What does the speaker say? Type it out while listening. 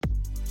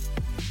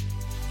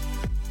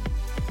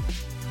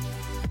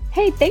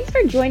Hey, thanks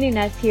for joining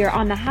us here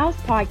on the House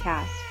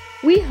Podcast.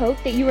 We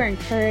hope that you are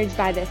encouraged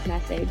by this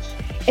message.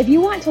 If you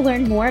want to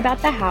learn more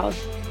about the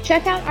House,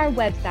 check out our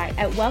website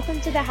at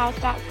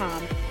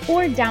welcometothehouse.com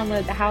or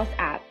download the House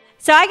app.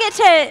 So I get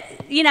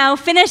to,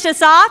 finish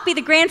us off, be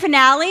the grand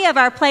finale of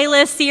our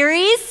playlist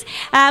series.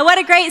 What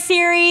a great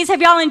series.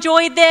 Have y'all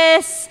enjoyed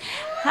this?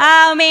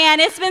 Oh man,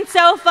 it's been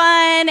so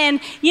fun.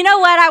 And you know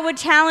what? I would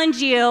challenge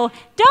you,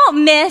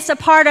 don't miss a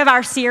part of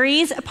our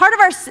series.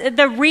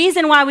 The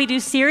reason why we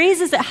do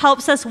series is it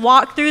helps us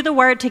walk through the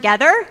Word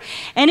together.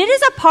 And it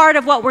is a part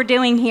of what we're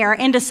doing here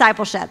in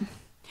discipleship.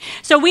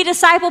 So we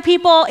disciple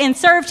people in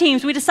serve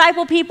teams, we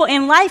disciple people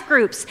in life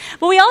groups,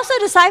 but we also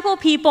disciple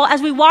people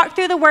as we walk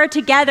through the Word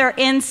together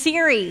in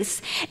series.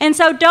 And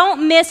so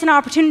don't miss an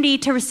opportunity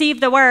to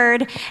receive the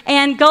Word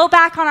and go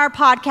back on our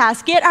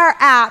podcast, get our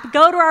app,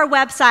 go to our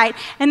website,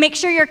 and make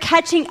sure you're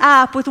catching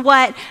up with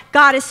what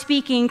God is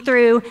speaking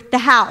through the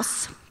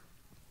house.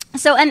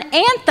 So an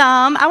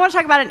anthem, I want to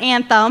talk about an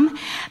anthem.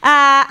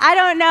 I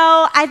don't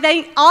know, I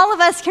think all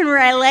of us can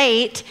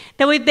relate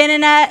that we've been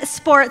in a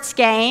sports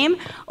game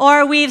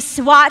or we've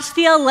watched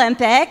the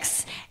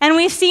Olympics and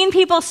we've seen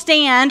people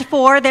stand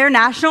for their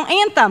national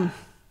anthem.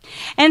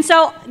 And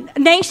so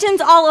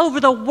nations all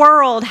over the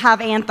world have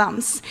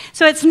anthems.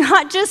 So it's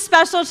not just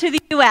special to the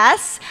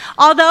U.S.,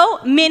 although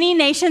many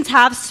nations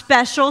have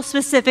special,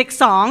 specific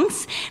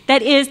songs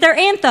that is their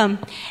anthem.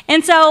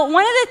 And so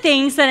one of the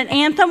things that an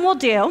anthem will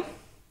do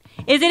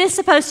is it is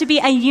supposed to be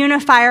a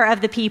unifier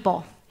of the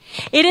people.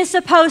 It is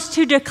supposed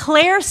to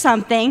declare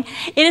something.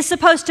 It is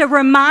supposed to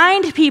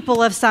remind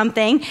people of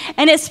something.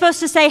 And it's supposed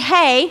to say,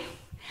 hey,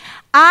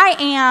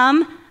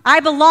 I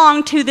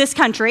belong to this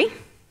country.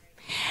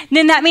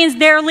 Then that means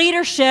their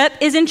leadership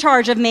is in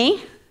charge of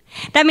me.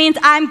 That means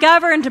I'm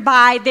governed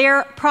by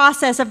their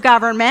process of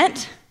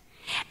government.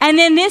 And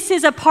then this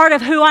is a part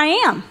of who I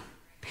am.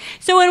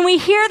 So when we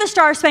hear the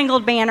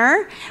Star-Spangled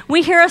Banner,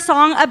 we hear a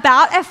song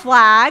about a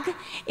flag.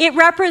 It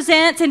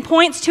represents and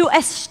points to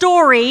a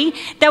story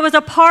that was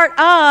a part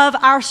of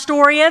our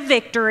story of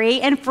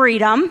victory and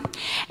freedom.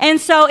 And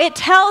so it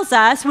tells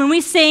us when we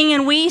sing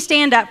and we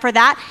stand up for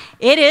that,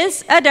 it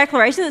is a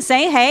declaration that's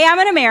saying, hey, I'm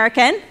an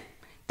American.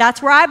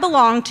 That's where I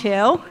belong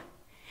to.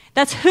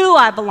 That's who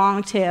I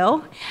belong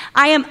to.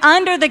 I am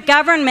under the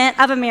government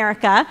of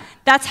America.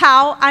 That's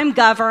how I'm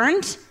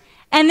governed.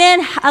 And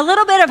then a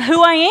little bit of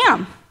who I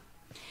am.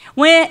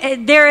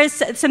 When there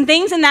is some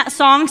things in that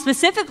song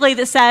specifically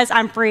that says,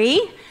 I'm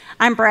free,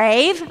 I'm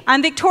brave,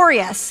 I'm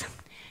victorious.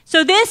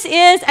 So this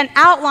is an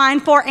outline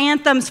for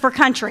anthems for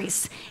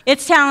countries.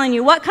 It's telling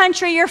you what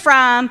country you're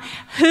from,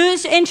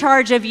 who's in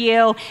charge of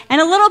you, and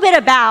a little bit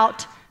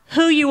about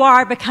who you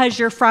are because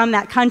you're from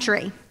that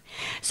country.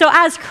 So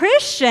as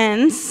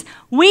Christians,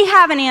 we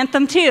have an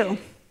anthem too.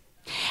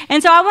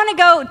 And so I want to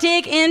go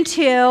dig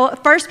into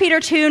 1 Peter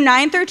 2,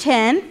 9 through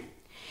 10.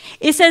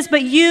 It says,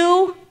 but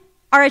you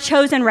are a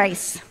chosen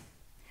race,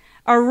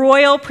 a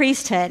royal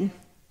priesthood,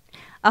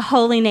 a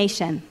holy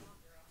nation,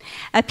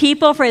 a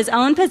people for his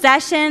own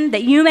possession,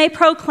 that you may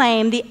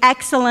proclaim the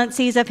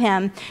excellencies of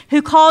him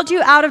who called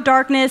you out of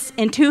darkness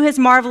into his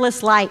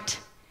marvelous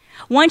light.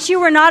 Once you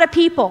were not a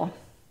people,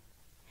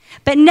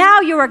 but now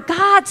you are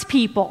God's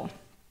people.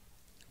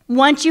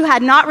 Once you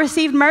had not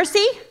received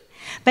mercy,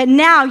 but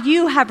now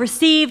you have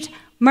received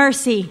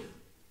mercy.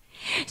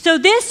 So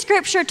this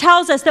scripture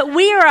tells us that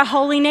we are a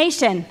holy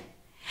nation.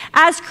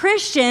 As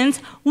Christians,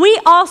 we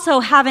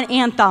also have an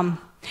anthem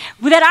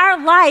that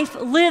our life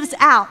lives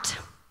out.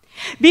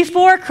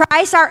 Before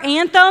Christ, our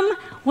anthem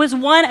was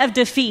one of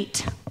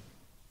defeat.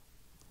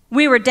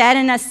 We were dead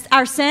in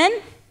our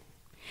sin.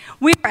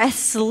 We were a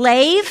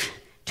slave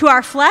to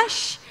our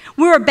flesh.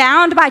 We were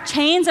bound by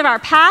chains of our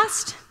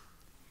past.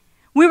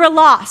 We were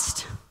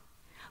lost,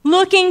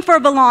 looking for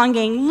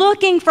belonging,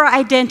 looking for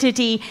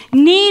identity,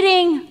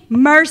 needing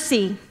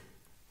mercy.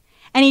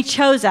 And he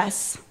chose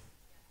us.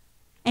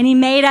 And he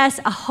made us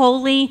a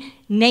holy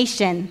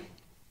nation.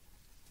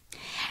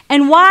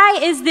 And why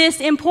is this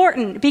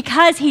important?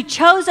 Because he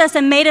chose us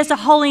and made us a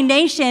holy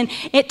nation.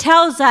 It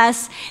tells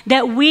us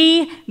that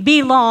we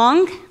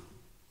belong.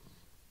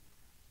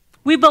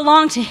 We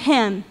belong to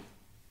him.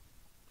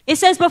 It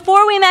says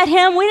before we met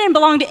him, we didn't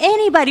belong to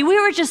anybody.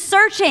 We were just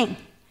searching.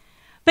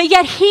 But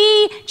yet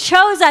he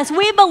chose us.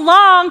 We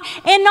belong.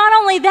 And not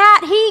only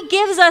that, he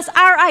gives us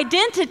our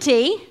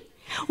identity.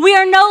 We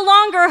are no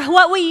longer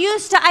what we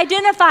used to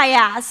identify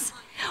as.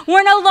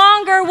 We're no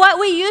longer what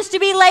we used to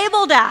be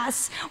labeled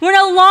as. We're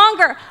no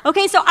longer,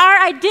 so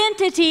our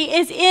identity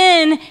is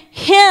in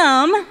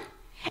him,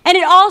 and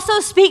it also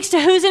speaks to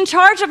who's in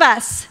charge of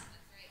us.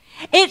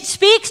 It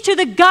speaks to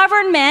the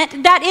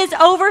government that is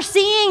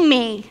overseeing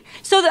me.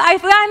 So that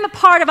if I'm a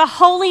part of a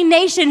holy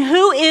nation,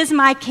 who is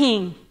my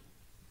king?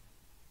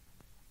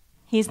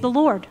 He's the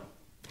Lord,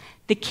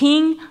 the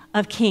King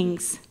of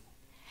Kings.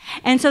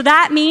 And so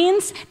that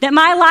means that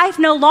my life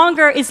no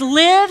longer is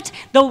lived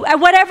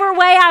whatever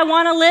way I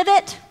want to live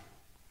it,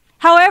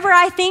 however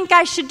I think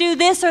I should do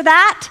this or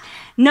that.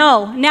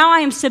 No, now I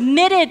am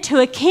submitted to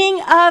a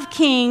King of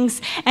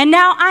Kings, and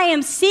now I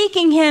am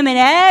seeking him in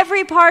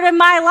every part of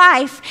my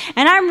life,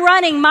 and I'm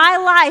running my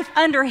life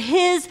under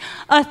his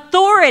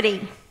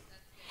authority.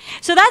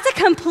 So that's a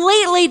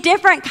completely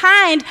different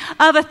kind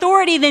of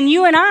authority than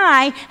you and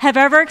I have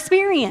ever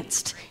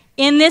experienced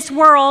in this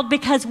world,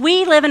 because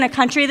we live in a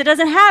country that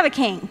doesn't have a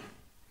king.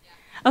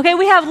 Okay,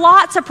 we have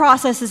lots of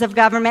processes of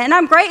government, and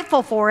I'm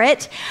grateful for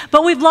it,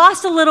 but we've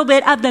lost a little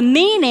bit of the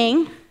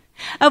meaning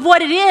of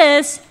what it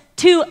is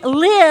to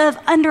live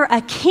under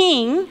a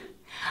king,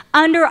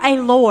 under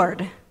a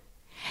Lord.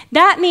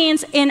 That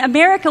means in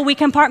America, we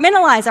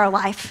compartmentalize our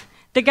life.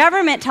 The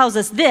government tells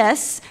us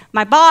this,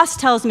 my boss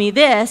tells me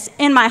this,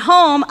 in my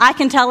home, I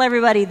can tell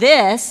everybody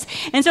this.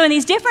 And so in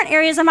these different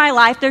areas of my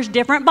life, there's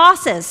different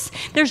bosses,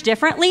 there's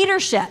different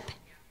leadership.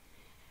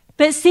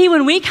 But see,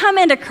 when we come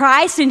into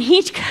Christ and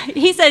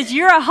he says,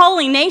 you're a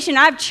holy nation,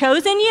 I've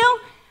chosen you,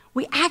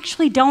 we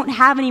actually don't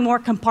have any more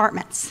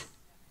compartments.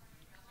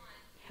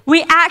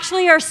 We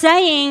actually are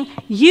saying,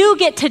 you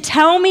get to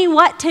tell me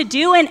what to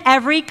do in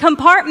every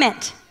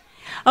compartment.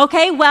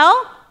 Okay,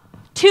 well,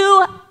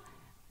 to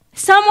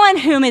someone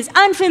whom is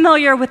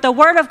unfamiliar with the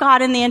Word of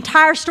God in the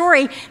entire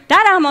story,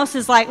 that almost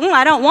is like,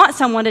 I don't want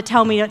someone to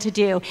tell me what to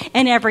do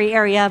in every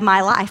area of my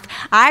life.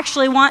 I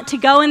actually want to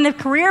go in the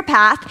career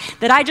path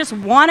that I just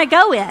want to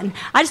go in.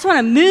 I just want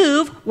to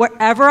move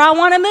wherever I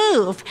want to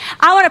move.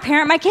 I want to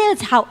parent my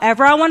kids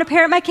however I want to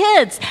parent my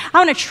kids. I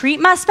want to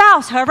treat my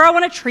spouse however I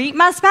want to treat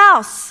my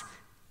spouse.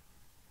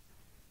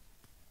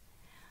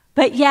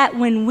 But yet,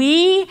 when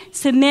we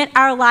submit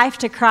our life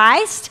to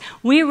Christ,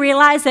 we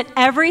realize that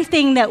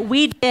everything that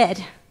we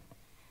did,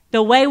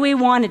 the way we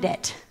wanted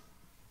it,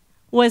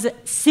 was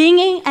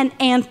singing an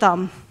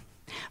anthem.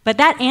 But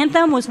that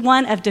anthem was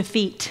one of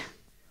defeat.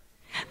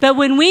 But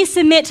when we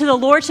submit to the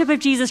Lordship of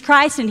Jesus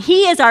Christ and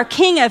he is our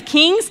King of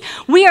Kings,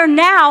 we are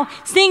now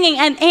singing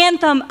an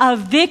anthem of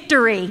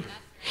victory.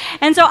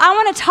 And so I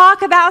want to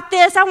talk about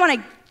this. I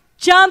want to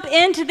jump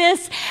into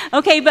this.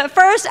 Okay, but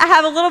first I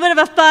have a little bit of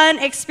a fun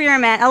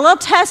experiment, a little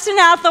testing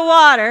out the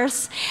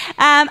waters.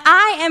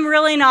 I am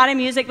really not a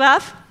music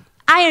buff.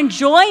 I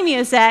enjoy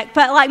music,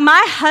 but like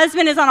my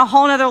husband is on a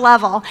whole nother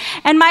level.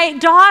 And my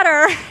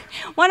daughter,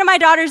 one of my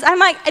daughters, I'm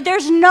like,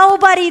 there's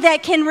nobody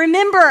that can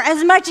remember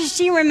as much as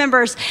she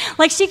remembers.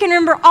 Like she can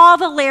remember all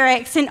the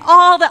lyrics and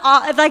all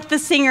the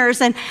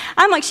singers. And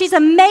I'm like, she's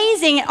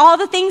amazing at all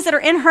the things that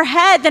are in her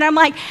head that I'm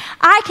like,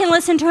 I can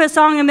listen to a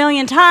song a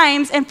million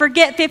times and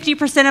forget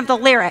 50% of the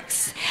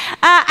lyrics.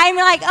 I'm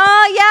like,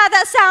 oh yeah,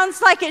 that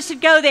sounds like it should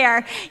go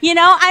there. You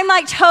know, I'm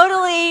like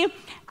totally,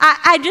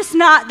 I'm just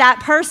not that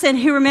person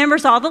who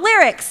remembers all the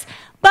lyrics.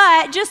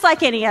 But just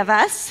like any of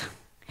us,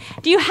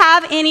 do you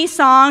have any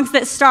songs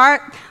that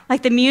start,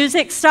 like the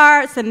music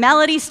starts, the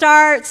melody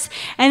starts,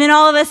 and then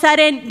all of a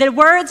sudden the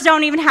words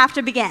don't even have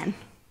to begin?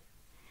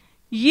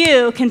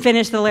 You can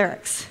finish the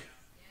lyrics.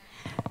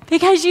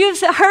 Because you've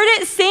heard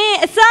it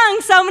sung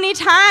so many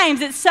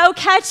times. It's so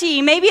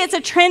catchy. Maybe it's a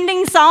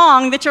trending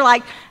song that you're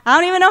like, I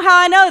don't even know how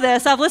I know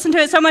this. I've listened to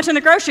it so much in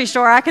the grocery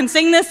store. I can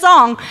sing this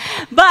song.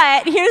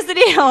 But here's the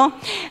deal.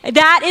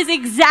 That is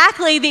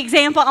exactly the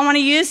example I want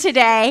to use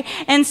today.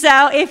 And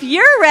so if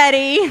you're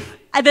ready,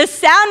 the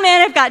sound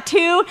men have got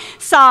 2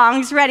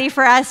 songs ready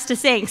for us to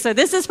sing. So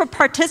this is for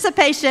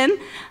participation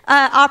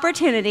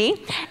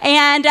opportunity.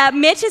 And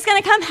Mitch is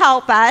going to come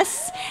help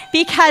us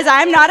because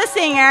I'm not a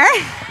singer.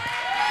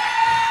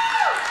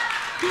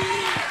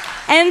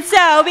 And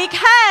so,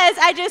 because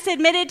I just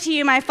admitted to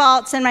you my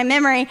faults and my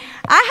memory,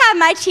 I have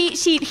my cheat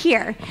sheet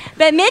here.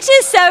 But Mitch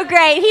is so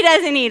great, he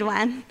doesn't need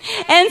one.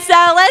 And so,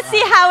 let's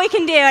see how we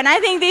can do. And I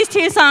think these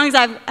 2 songs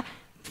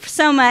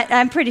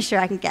I'm pretty sure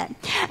I can get.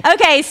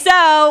 Okay, so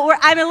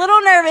I'm a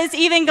little nervous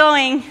even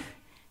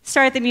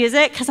start the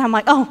music, because I'm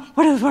like, oh,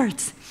 what are the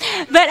words?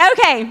 But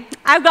okay,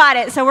 I've got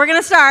it. So we're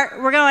going to start.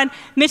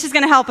 Mitch is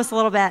going to help us a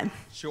little bit.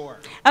 Sure.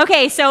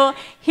 Okay, so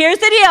here's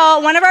the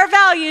deal. One of our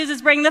values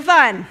is bring the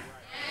fun.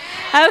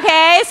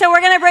 Okay, so we're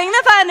going to bring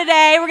the fun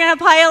today. We're going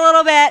to play a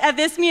little bit of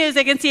this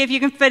music and see if you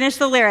can finish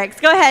the lyrics.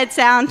 Go ahead,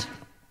 sound.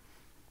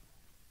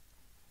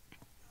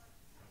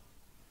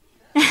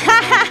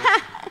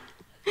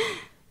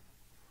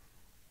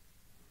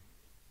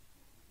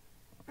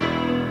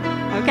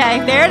 Okay,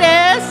 there it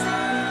is. All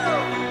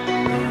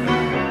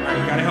right,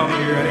 you got to help me.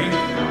 You ready?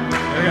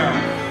 There we go.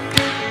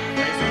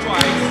 Raise it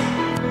twice.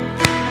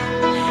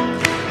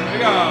 There we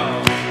go.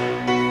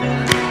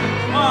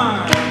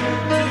 1,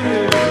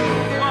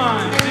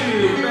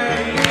 2,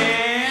 ready,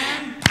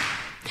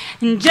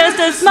 and... Just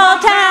a small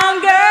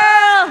town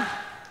girl.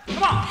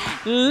 Come on.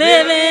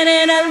 Living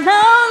in a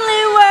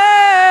lonely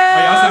world. Oh,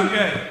 y'all sound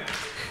good.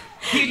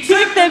 You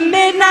took the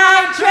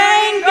midnight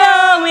train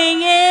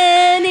going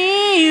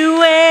anywhere.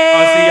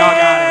 Oh, see, y'all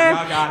got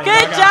it.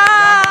 Good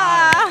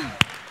job.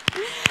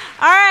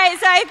 All right,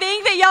 so I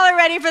think that y'all are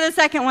ready for the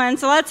second one.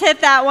 So let's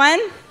hit that one.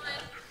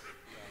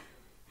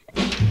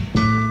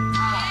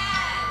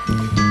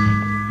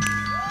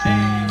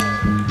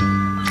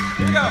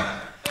 Here we go.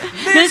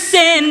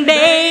 Listen,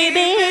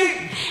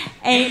 baby,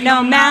 ain't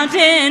no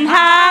mountain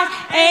high,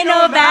 Ain't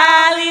no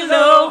valley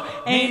low,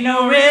 ain't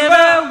no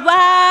river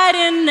wide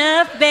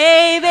enough,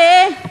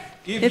 baby.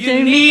 If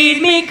you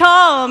need me,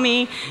 call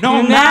me.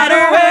 No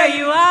matter where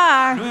you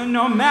are,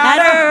 no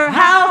matter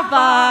how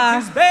far.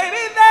 'Cause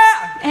baby, there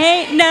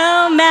ain't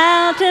no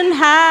mountain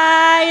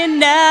high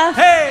enough.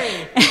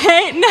 Hey!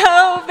 Ain't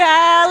no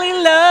valley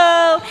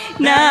low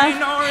enough. Ain't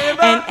no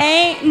river. And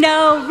ain't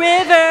no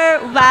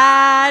river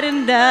wide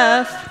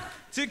enough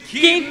To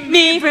keep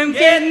me from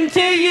getting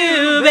to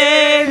you,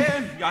 babe.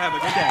 Y'all have a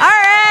good day. All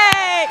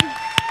right.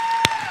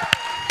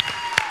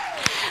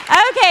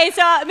 Okay,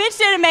 so Mitch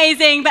did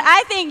amazing, but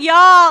I think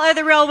y'all are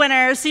the real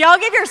winners. So y'all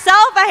give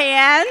yourself a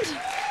hand.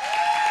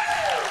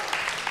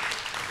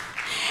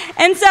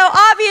 And so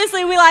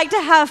obviously we like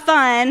to have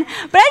fun,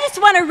 but I just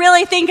want to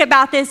really think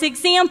about this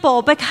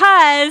example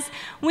because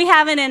we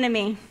have an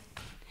enemy.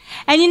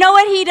 And you know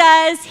what he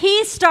does?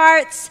 He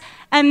starts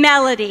a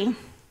melody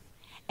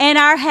in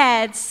our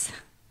heads.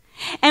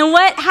 And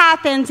what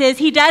happens is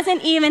he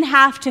doesn't even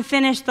have to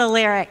finish the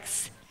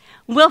lyrics.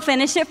 We'll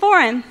finish it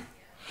for him.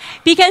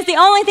 Because the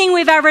only thing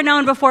we've ever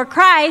known before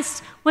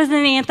Christ was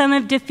an anthem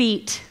of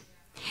defeat.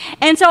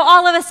 And so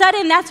all of a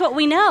sudden, that's what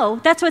we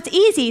know. That's what's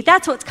easy.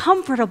 That's what's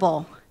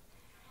comfortable.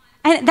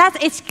 And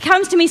it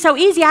comes to me so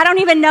easy, I don't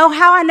even know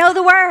how I know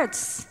the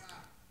words.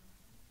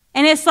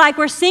 And it's like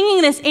we're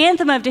singing this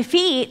anthem of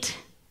defeat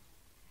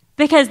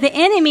because the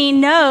enemy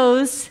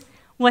knows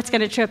what's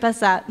going to trip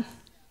us up.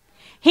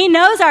 He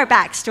knows our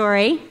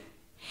backstory.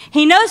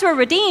 He knows we're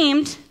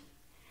redeemed,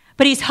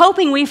 but he's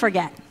hoping we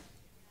forget.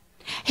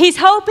 He's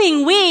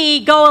hoping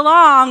we go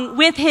along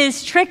with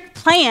his trick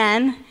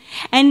plan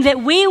and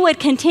that we would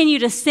continue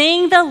to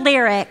sing the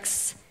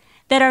lyrics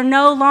that are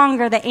no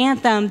longer the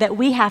anthem that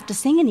we have to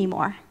sing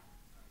anymore.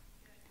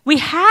 We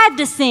had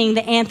to sing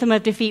the anthem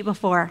of defeat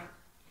before.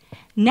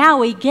 Now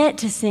we get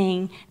to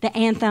sing the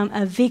anthem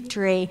of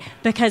victory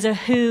because of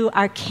who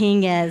our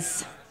King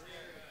is.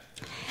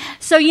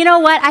 So you know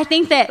what? I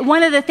think that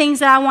one of the things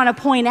that I want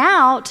to point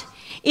out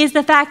is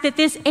the fact that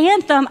this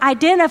anthem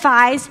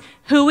identifies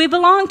who we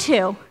belong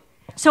to.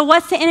 So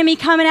what's the enemy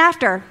coming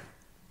after?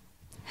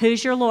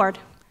 Who's your Lord?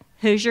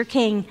 Who's your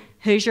king?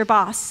 Who's your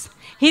boss?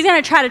 He's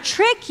going to try to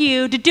trick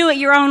you to do it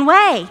your own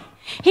way.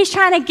 He's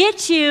trying to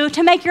get you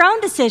to make your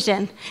own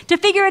decision, to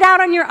figure it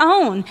out on your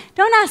own.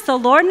 Don't ask the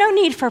Lord. No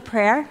need for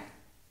prayer.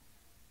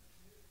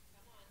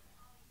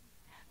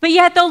 But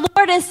yet the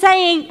Lord is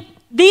saying,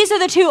 these are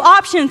the two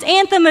options,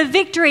 anthem of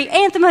victory,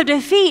 anthem of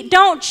defeat.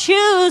 Don't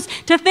choose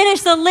to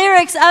finish the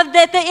lyrics of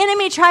that the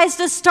enemy tries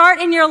to start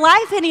in your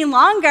life any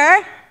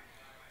longer.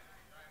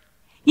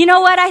 You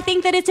know what? I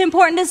think that it's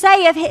important to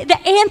say if the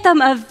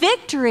anthem of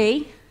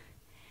victory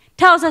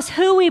tells us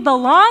who we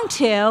belong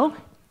to,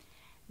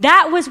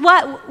 that was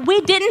what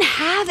we didn't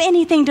have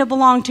anything to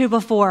belong to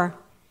before.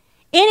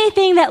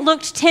 Anything that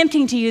looked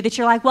tempting to you that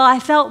you're like, well, I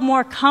felt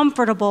more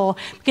comfortable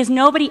because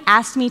nobody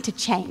asked me to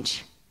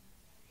change.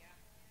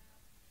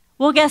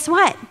 Well, guess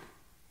what?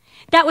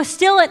 That was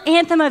still an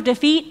anthem of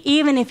defeat,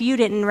 even if you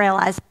didn't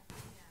realize it.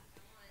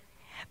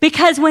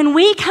 Because when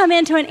we come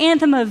into an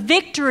anthem of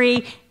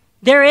victory,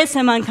 there is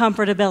some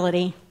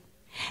uncomfortability.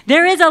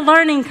 There is a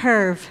learning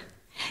curve.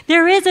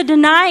 There is a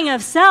denying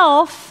of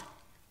self.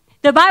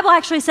 The Bible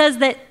actually says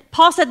that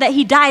Paul said that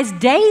he dies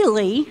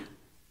daily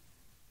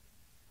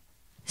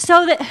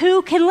so that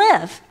who can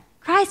live?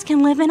 Christ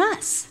can live in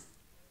us.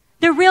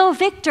 The real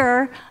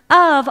victor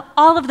of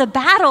all of the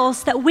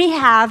battles that we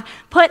have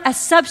put a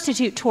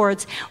substitute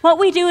towards. What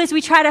we do is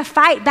we try to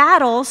fight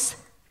battles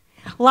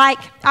like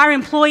our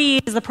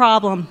employee is the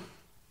problem,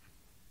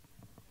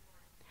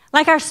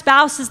 like our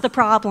spouse is the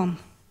problem,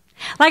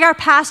 like our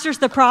pastor's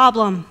the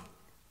problem.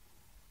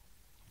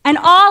 And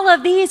all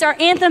of these are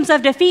anthems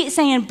of defeat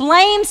saying,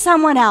 blame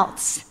someone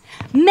else,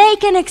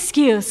 make an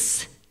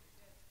excuse.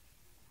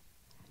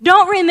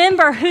 Don't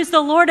remember who's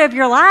the Lord of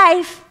your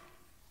life,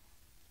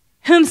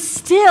 whom's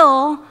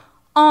still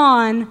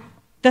on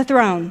the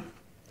throne.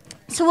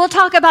 So we'll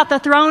talk about the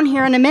throne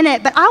here in a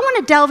minute, but I want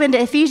to delve into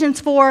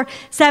Ephesians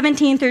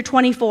 4:17 through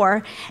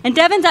 24. And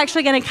Devin's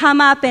actually going to come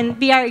up and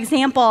be our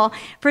example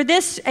for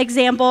this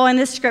example in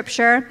this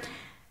scripture.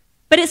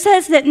 But it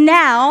says that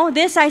now,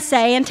 this I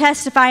say and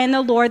testify in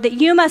the Lord, that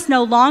you must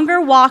no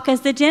longer walk as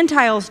the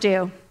Gentiles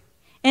do,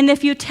 in the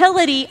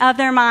futility of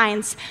their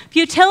minds.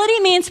 Futility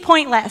means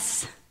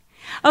pointless.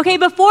 Okay,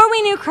 before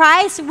we knew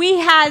Christ, we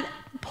had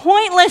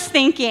pointless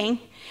thinking.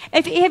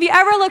 Have you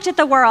ever looked at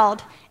the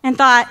world and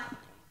thought,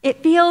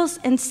 it feels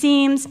and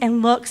seems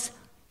and looks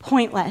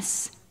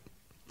pointless?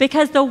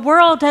 Because the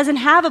world doesn't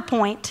have a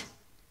point.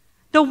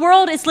 The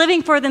world is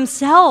living for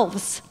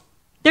themselves.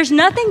 There's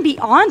nothing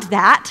beyond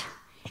that.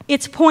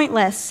 It's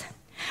pointless.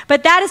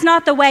 But that is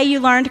not the way you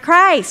learned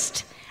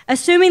Christ.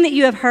 Assuming that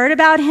you have heard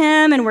about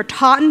him and were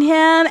taught in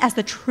him as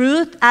the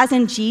truth, as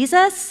in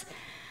Jesus,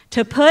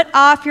 to put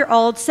off your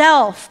old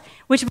self,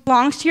 which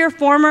belongs to your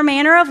former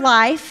manner of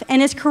life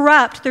and is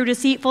corrupt through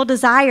deceitful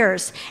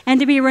desires, and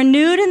to be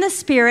renewed in the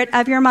spirit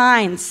of your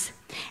minds,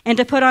 and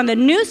to put on the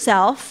new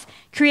self,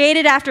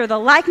 created after the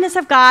likeness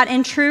of God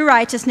in true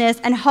righteousness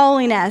and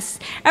holiness.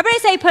 Everybody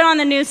say, put on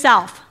the new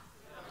self.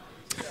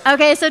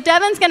 Okay, so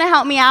Devin's going to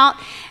help me out.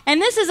 And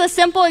this is a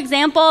simple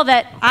example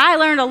that I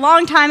learned a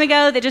long time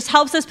ago that just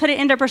helps us put it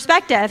into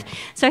perspective.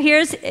 So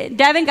here's,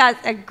 Devin got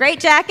a great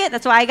jacket.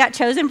 That's why I got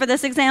chosen for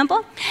this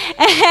example.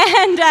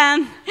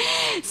 And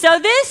so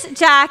this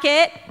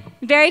jacket,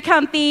 very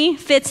comfy,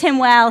 fits him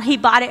well. He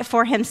bought it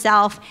for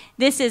himself.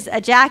 This is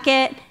a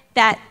jacket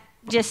that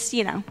just,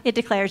 it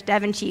declares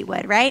Devin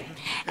Cheatwood, right?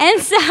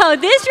 And so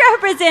this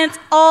represents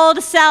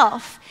old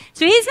self.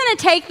 So he's going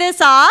to take this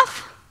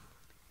off.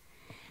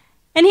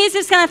 And he's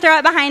just going to throw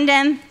it behind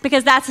him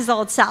because that's his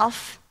old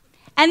self.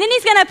 And then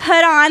he's going to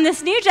put on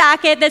this new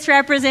jacket that's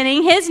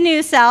representing his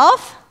new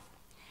self.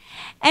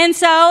 And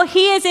so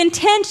he is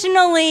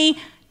intentionally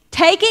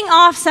taking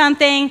off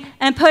something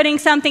and putting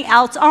something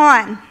else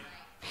on.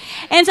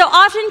 And so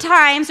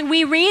oftentimes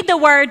we read the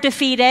word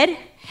defeated,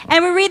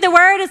 and we read the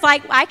word as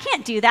like, I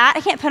can't do that. I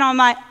can't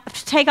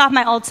take off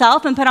my old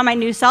self and put on my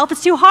new self.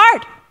 It's too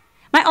hard.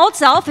 My old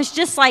self is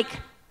just like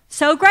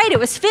so great. It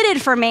was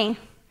fitted for me.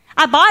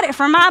 I bought it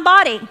for my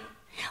body.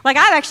 Like,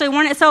 I've actually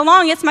worn it so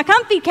long, it's my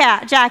comfy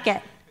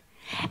jacket.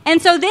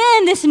 And so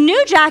then this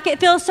new jacket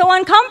feels so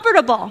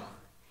uncomfortable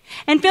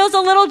and feels a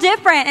little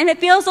different, and it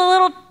feels a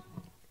little,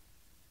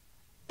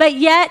 but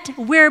yet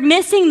we're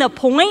missing the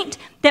point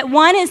that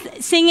one is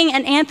singing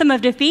an anthem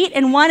of defeat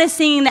and one is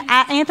singing the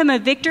anthem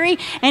of victory,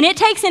 and it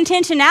takes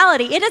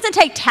intentionality. It doesn't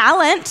take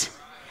talent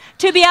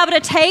to be able to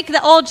take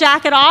the old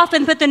jacket off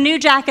and put the new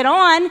jacket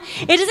on.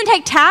 It doesn't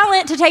take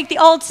talent to take the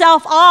old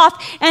self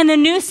off and the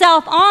new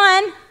self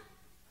on.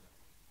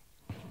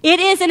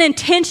 It is an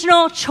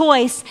intentional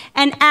choice,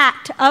 an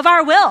act of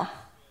our will.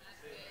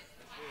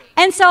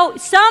 And so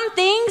some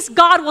things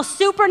God will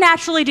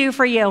supernaturally do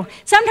for you.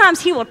 Sometimes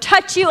he will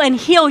touch you and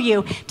heal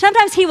you.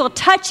 Sometimes he will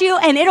touch you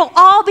and it'll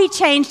all be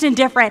changed and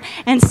different.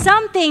 And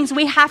some things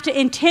we have to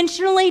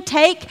intentionally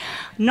take,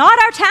 not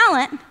our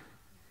talent,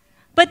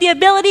 but the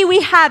ability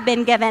we have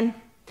been given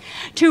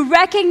to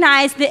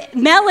recognize the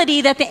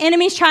melody that the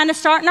enemy's trying to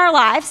start in our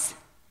lives,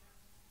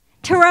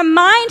 to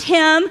remind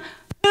him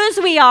whose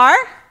we are,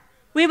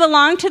 we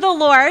belong to the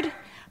Lord,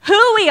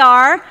 who we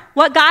are,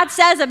 what God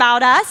says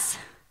about us,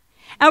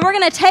 and we're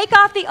going to take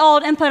off the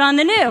old and put on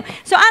the new.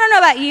 So I don't know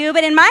about you,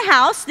 but in my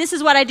house, this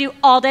is what I do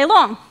all day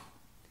long.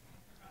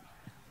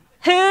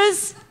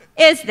 Whose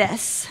is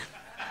this?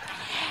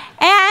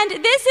 And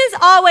this is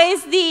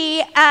always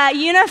the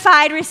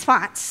unified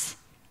response.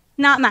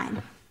 Not mine.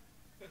 And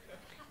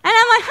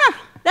I'm like,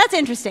 that's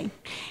interesting.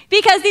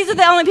 Because these are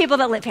the only people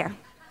that live here.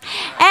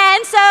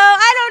 And so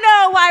I don't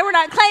know why we're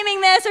not claiming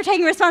this or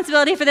taking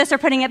responsibility for this or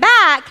putting it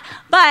back.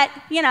 But,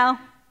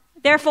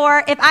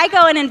 therefore, if I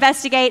go and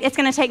investigate, it's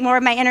going to take more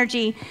of my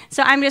energy.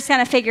 So I'm just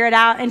going to figure it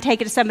out and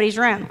take it to somebody's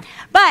room.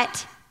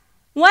 But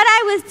what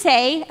I would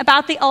say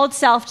about the old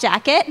self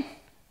jacket,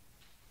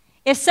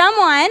 if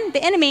someone,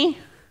 the enemy,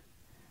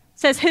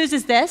 says, whose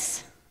is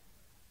this?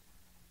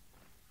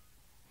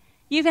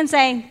 You can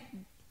say,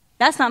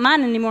 that's not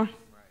mine anymore.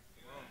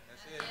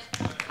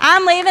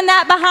 I'm leaving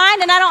that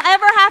behind, and I don't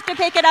ever have to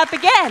pick it up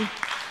again.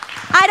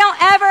 I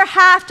don't ever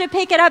have to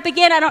pick it up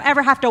again. I don't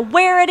ever have to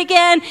wear it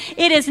again.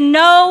 It is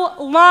no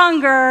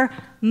longer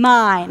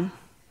mine.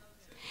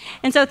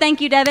 And so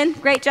thank you, Devin.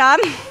 Great job.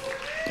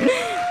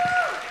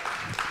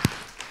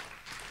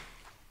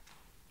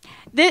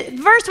 The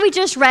verse we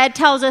just read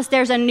tells us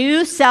there's a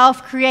new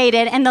self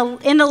created in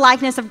the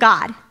likeness of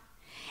God.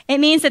 It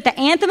means that the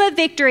anthem of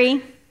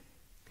victory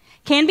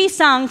can be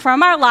sung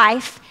from our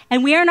life,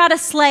 and we are not a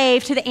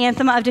slave to the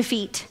anthem of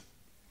defeat.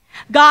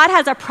 God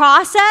has a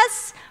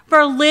process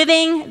for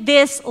living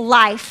this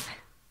life.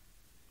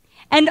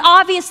 And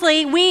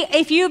obviously,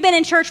 if you've been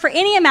in church for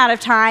any amount of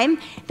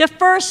time, the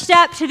first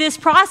step to this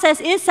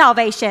process is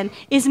salvation,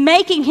 is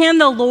making him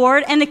the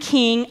Lord and the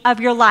King of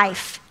your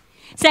life.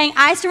 Saying,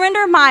 I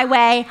surrender my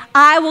way,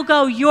 I will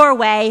go your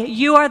way,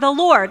 you are the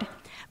Lord.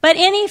 But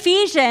in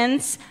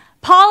Ephesians,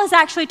 Paul is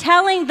actually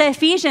telling the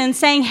Ephesians,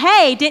 saying,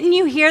 hey, didn't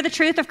you hear the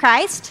truth of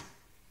Christ?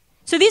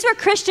 So these were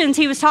Christians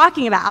he was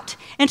talking about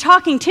and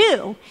talking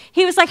to.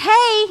 He was like,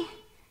 hey,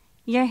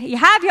 you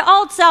have your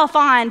old self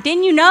on.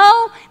 Didn't you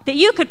know that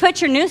you could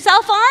put your new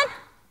self on?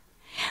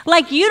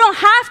 Like, you don't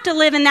have to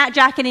live in that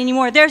jacket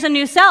anymore. There's a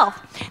new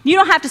self. You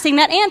don't have to sing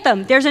that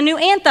anthem. There's a new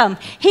anthem.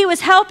 He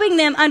was helping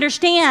them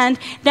understand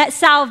that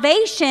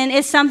salvation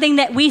is something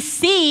that we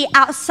see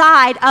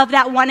outside of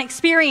that one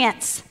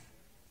experience.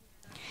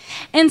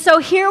 And so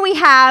here we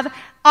have,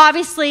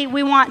 obviously,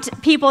 we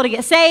want people to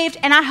get saved,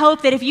 and I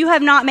hope that if you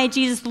have not made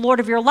Jesus the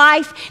Lord of your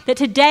life, that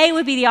today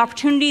would be the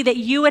opportunity that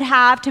you would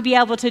have to be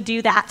able to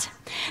do that.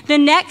 The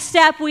next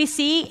step we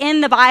see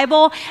in the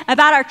Bible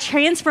about our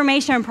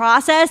transformation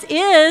process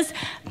is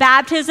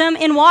baptism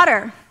in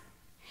water.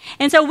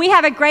 And so we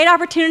have a great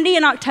opportunity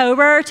in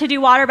October to do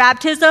water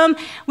baptism.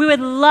 We would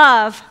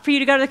love for you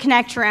to go to the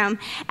Connect room. And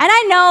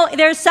I know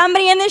there's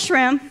somebody in this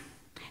room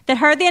that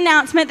heard the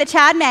announcement that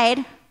Chad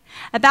made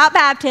about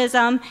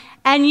baptism,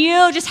 and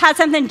you just had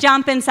something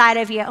jump inside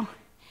of you.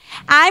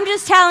 I'm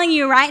just telling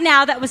you right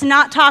now that was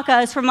not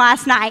tacos from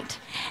last night.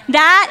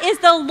 That is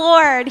the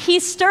Lord.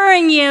 He's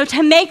stirring you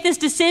to make this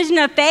decision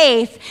of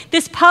faith,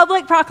 this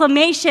public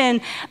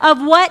proclamation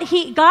of what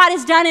God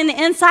has done in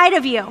the inside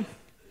of you.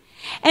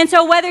 And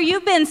so whether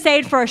you've been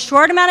saved for a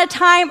short amount of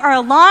time or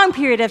a long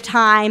period of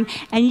time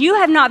and you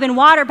have not been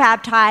water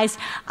baptized,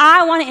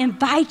 I want to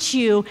invite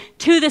you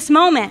to this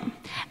moment.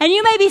 And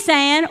you may be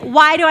saying,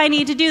 why do I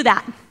need to do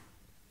that?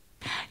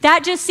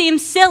 That just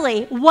seems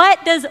silly.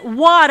 What does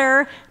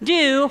water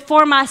do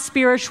for my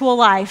spiritual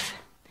life?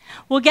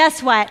 Well,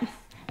 guess what?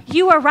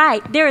 You are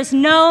right. There is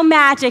no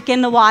magic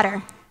in the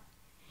water.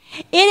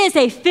 It is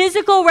a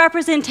physical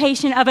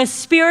representation of a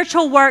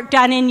spiritual work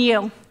done in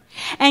you.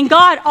 And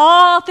God,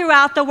 all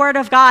throughout the Word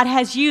of God,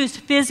 has used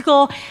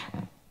physical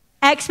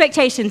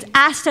expectations,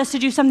 asked us to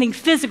do something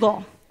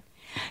physical,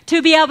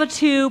 to be able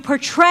to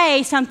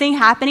portray something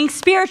happening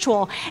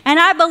spiritual. And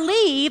I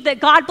believe that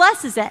God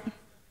blesses it.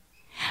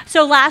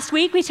 So last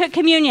week we took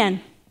communion.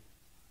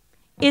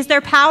 Is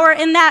there power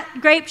in that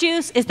grape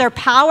juice? Is there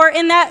power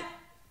in that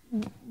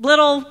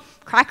little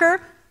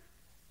cracker?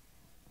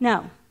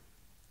 No.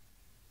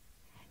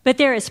 But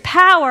there is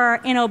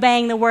power in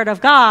obeying the Word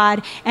of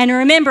God and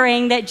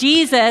remembering that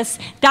Jesus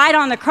died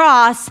on the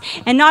cross,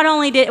 and not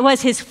only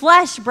was his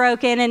flesh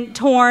broken and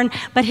torn,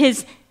 but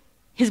his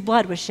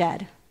blood was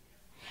shed.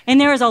 And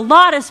there is a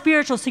lot of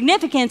spiritual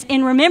significance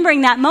in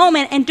remembering that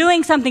moment and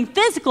doing something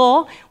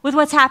physical with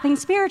what's happening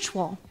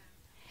spiritual.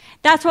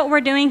 That's what we're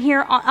doing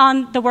here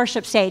on the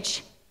worship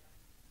stage.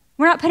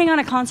 We're not putting on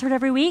a concert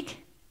every week.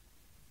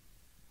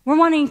 We're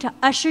wanting to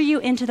usher you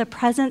into the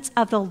presence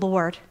of the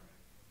Lord.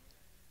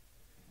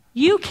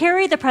 You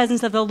carry the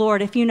presence of the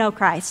Lord if you know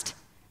Christ.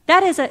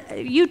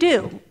 You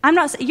do.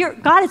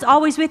 God is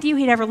always with you.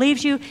 He never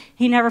leaves you.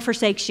 He never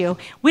forsakes you.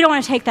 We don't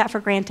want to take that for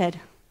granted.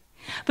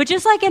 But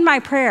just like in my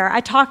prayer,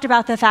 I talked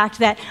about the fact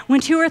that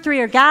when 2 or 3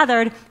 are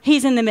gathered,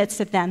 he's in the midst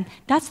of them.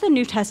 That's the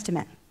New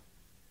Testament.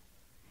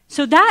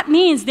 So that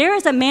means there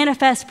is a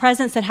manifest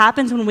presence that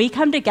happens when we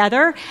come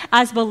together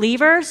as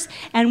believers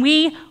and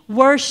we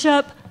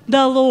worship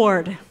the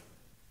Lord.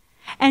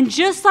 And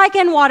just like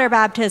in water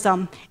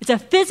baptism, it's a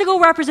physical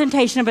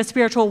representation of a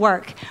spiritual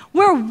work.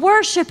 We're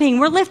worshiping,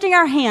 we're lifting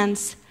our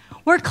hands,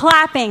 we're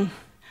clapping,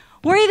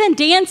 we're even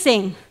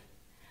dancing.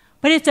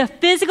 But it's a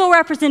physical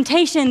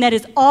representation that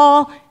is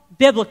all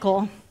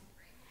biblical.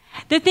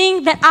 The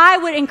thing that I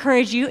would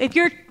encourage you, if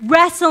you're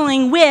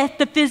wrestling with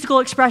the physical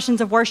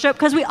expressions of worship,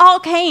 because we all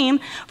came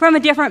from a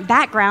different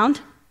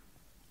background,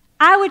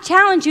 I would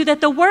challenge you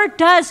that the Word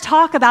does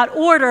talk about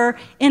order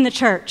in the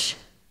church.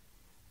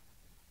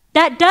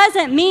 That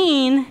doesn't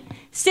mean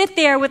sit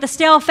there with a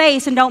stale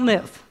face and don't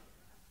move.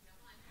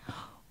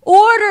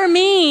 Order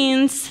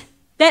means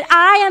that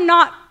I am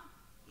not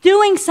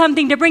doing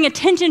something to bring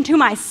attention to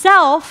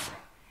myself.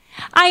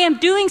 I am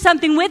doing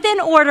something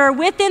within order,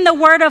 within the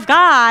Word of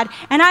God,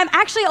 and I'm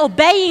actually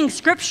obeying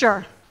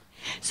Scripture.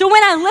 So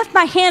when I lift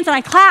my hands and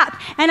I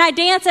clap and I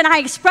dance and I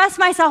express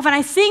myself and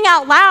I sing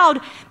out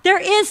loud, there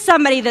is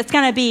somebody that's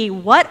going to be,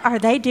 what are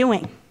they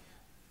doing?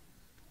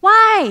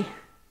 Why?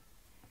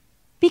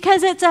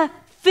 Because it's a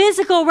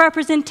physical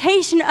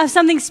representation of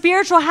something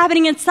spiritual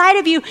happening inside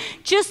of you,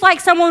 just like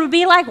someone would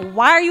be like,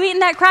 why are you eating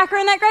that cracker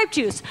and that grape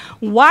juice?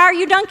 Why are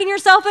you dunking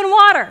yourself in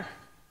water?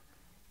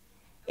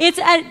 It's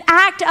an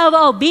act of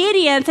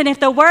obedience, and if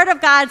the Word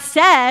of God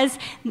says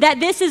that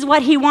this is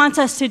what he wants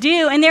us to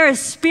do, and there is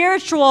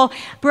spiritual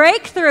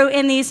breakthrough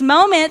in these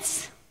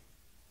moments,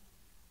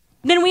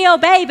 then we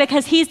obey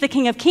because he's the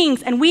King of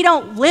Kings, and we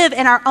don't live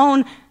in our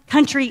own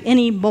country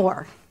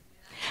anymore.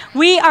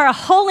 We are a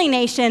holy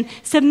nation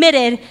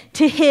submitted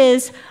to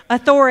his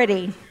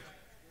authority.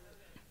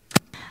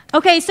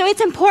 Okay, so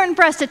it's important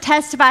for us to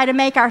testify to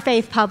make our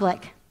faith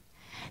public.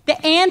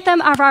 The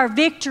anthem of our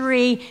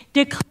victory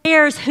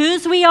declares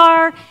whose we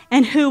are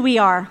and who we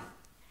are.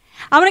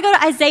 I want to go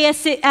to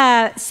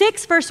Isaiah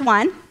 6, verse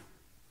 1.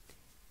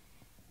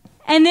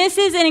 And this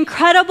is there's an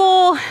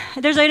incredible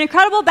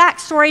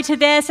backstory to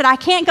this, and I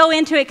can't go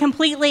into it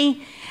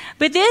completely.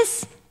 But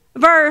this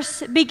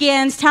verse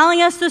begins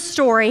telling us the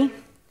story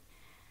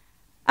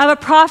of a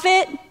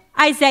prophet,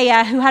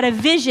 Isaiah, who had a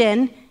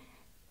vision.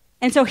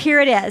 And so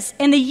here it is.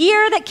 In the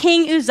year that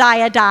King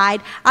Uzziah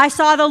died, I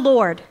saw the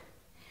Lord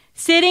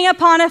sitting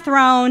upon a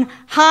throne,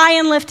 high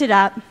and lifted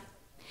up,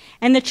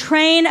 and the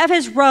train of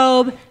his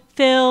robe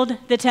filled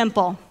the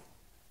temple.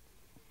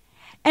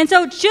 And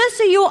so just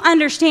so you'll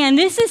understand,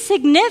 this is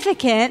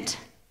significant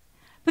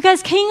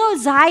because King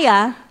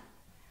Uzziah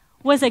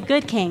was a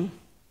good king.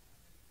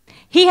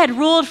 He had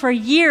ruled for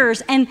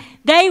years, and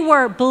they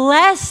were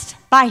blessed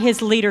by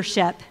his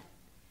leadership.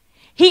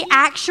 He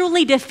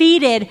actually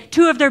defeated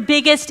 2 of their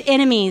biggest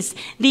enemies,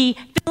 the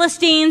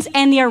Philistines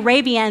and the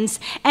Arabians,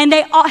 and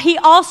he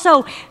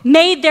also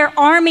made their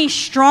army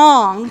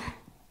strong.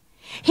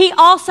 He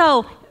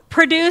also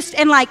produced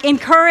and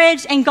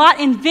encouraged and got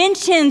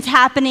inventions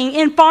happening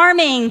in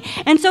farming.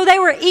 And so they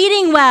were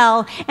eating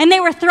well, and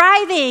they were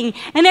thriving,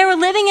 and they were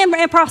living in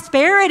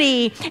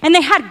prosperity, and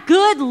they had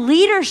good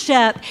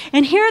leadership.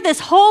 And here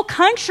this whole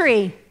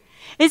country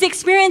is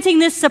experiencing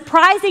this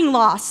surprising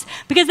loss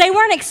because they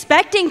weren't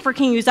expecting for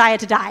King Uzziah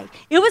to die.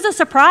 It was a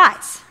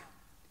surprise.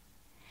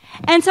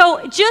 And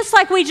so just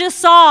like we just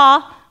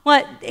saw,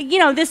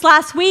 this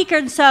last week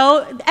or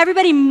so,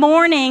 everybody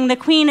mourning the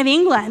Queen of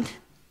England.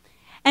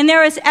 And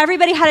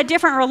everybody had a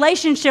different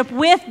relationship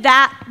with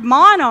that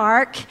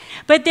monarch,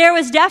 but there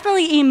was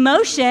definitely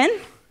emotion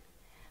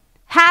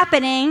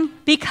happening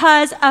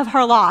because of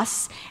her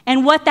loss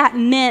and what that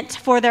meant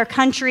for their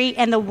country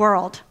and the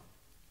world.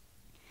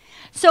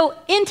 So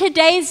in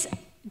today's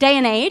day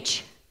and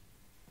age,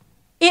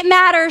 it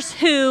matters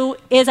who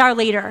is our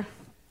leader.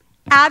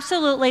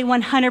 Absolutely,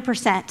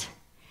 100%.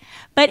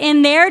 But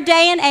in their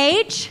day and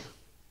age,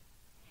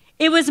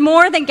 it was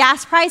more than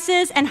gas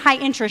prices and high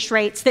interest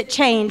rates that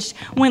changed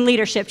when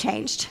leadership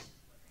changed.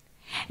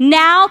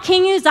 Now,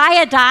 King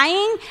Uzziah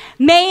dying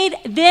made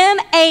them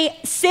a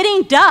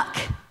sitting duck.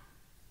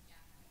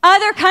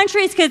 Other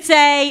countries could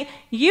say,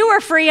 you were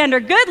free under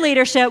good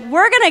leadership.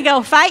 We're going to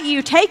go fight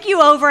you, take you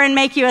over, and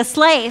make you a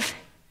slave.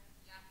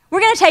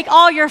 We're going to take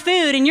all your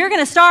food, and you're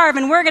going to starve,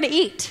 and we're going to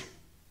eat.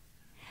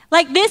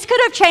 Like, this could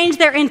have changed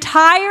their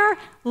entire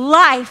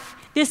life,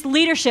 this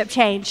leadership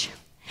change.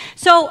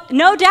 So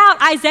no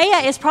doubt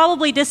Isaiah is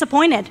probably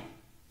disappointed.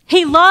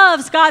 He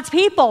loves God's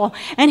people,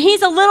 and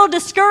he's a little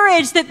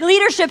discouraged that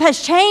leadership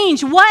has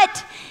changed.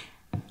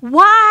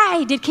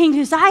 Why did King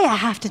Uzziah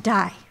have to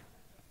die?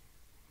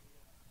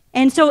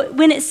 And so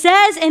when it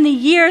says in the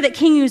year that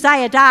King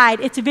Uzziah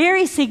died, it's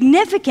very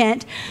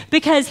significant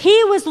because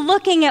he was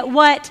looking at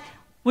what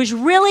was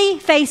really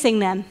facing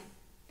them,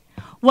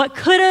 what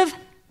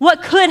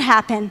could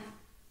happen.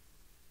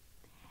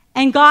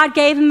 And God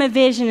gave him a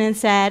vision and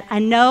said, I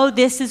know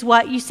this is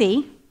what you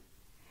see.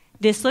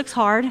 This looks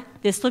hard.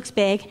 This looks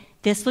big.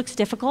 This looks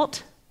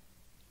difficult.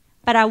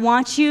 But I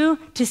want you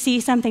to see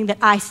something that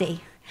I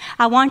see.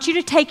 I want you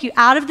to take you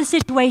out of the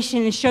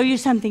situation and show you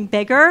something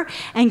bigger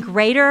and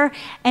greater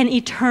and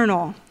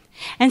eternal.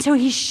 And so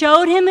he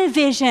showed him a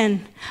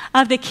vision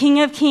of the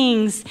King of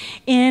Kings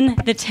in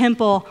the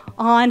temple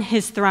on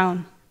his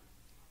throne.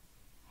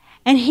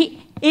 And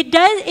it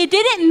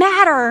didn't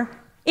matter.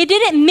 It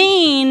didn't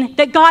mean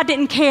that God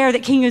didn't care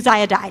that King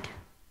Uzziah died.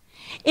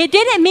 It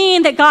didn't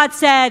mean that God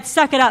said,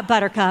 suck it up,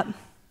 buttercup.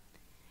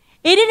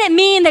 It didn't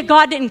mean that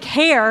God didn't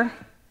care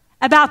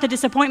about the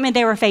disappointment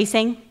they were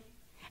facing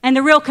and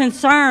the real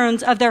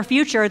concerns of their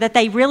future that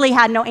they really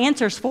had no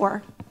answers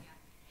for.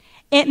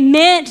 It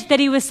meant that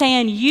he was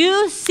saying,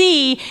 you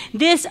see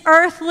this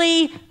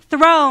earthly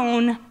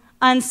throne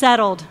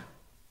unsettled,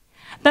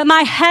 but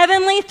my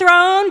heavenly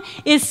throne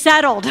is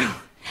settled.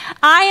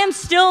 I am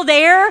still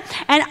there,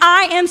 and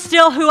I am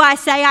still who I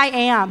say I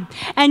am.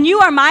 And you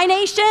are my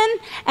nation,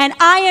 and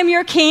I am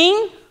your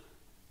king.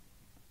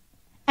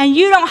 And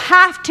you don't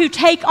have to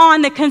take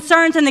on the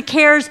concerns and the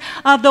cares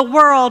of the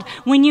world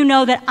when you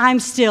know that I'm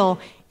still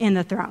in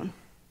the throne.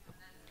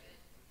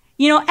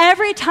 You know,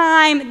 every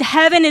time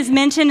heaven is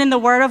mentioned in the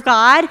Word of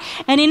God,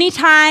 and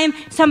anytime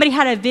somebody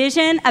had a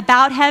vision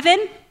about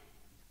heaven,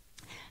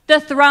 the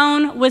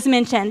throne was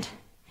mentioned.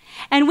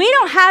 And we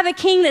don't have a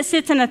king that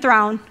sits in a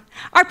throne.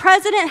 Our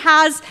president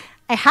has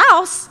a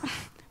house,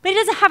 but he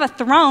doesn't have a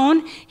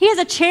throne. He has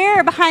a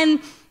chair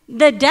behind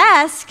the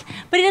desk,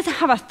 but he doesn't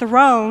have a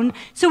throne.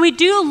 So we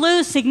do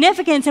lose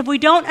significance if we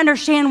don't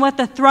understand what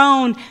the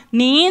throne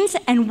means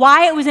and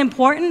why it was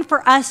important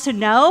for us to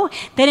know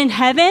that in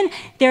heaven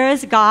there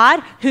is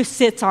God who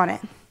sits on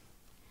it.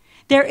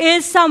 There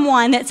is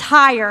someone that's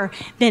higher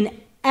than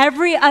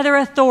every other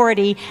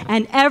authority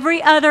and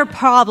every other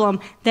problem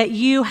that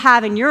you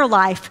have in your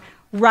life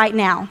right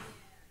now.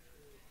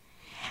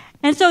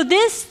 And so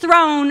this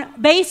throne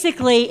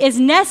basically is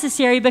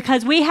necessary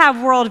because we have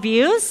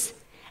worldviews,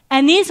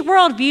 and these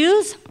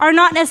worldviews are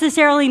not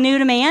necessarily new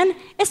to man.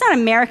 It's not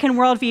American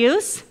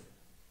worldviews.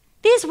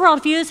 These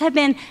worldviews have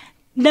been,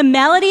 the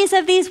melodies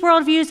of these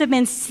worldviews have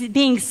been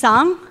being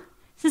sung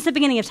since the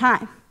beginning of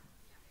time.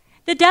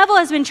 The devil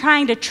has been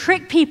trying to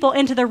trick people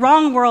into the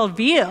wrong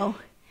worldview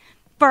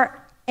for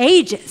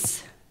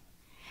ages.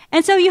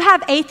 And so you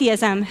have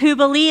atheism, who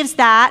believes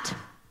that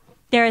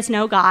there is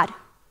no God.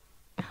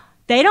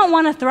 They don't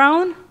want a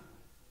throne.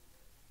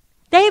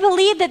 They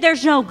believe that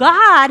there's no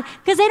God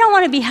because they don't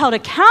want to be held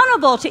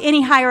accountable to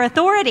any higher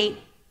authority.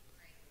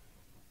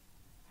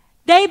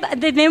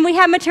 Then we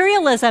have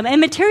materialism, and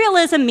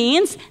materialism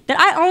means that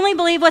I only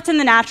believe what's in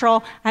the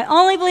natural. I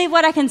only believe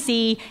what I can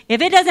see.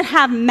 If it doesn't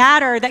have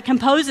matter that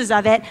composes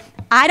of it,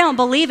 I don't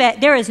believe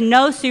it. There is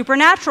no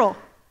supernatural.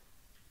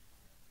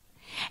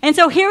 And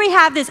so here we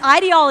have this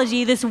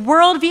ideology, this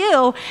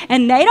worldview,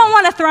 and they don't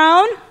want a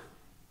throne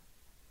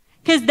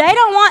because they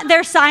don't want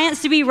their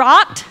science to be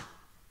rocked.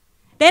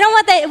 They don't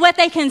want what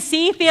they can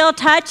see, feel,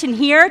 touch, and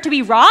hear to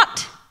be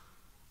rocked.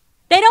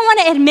 They don't want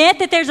to admit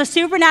that there's a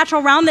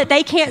supernatural realm that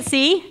they can't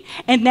see,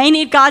 and they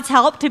need God's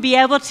help to be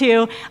able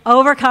to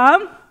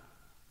overcome.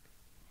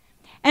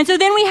 And so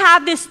then we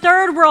have this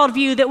third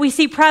worldview that we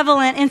see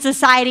prevalent in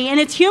society,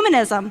 and it's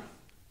humanism.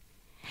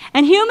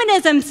 And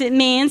humanism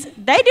means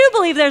they do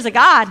believe there's a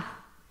God.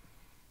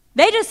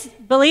 They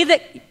just believe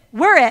that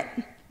we're it.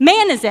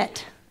 Man is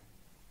it.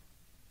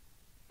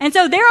 And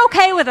so they're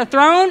okay with a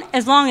throne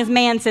as long as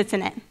man sits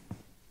in it.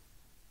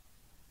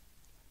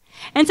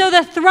 And so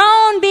the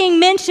throne being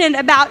mentioned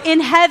about in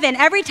heaven,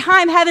 every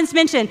time heaven's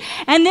mentioned,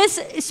 and this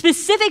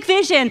specific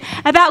vision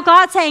about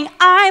God saying,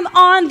 I'm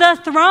on the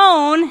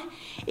throne,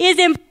 is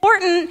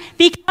important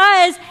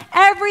because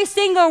every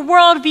single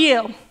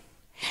worldview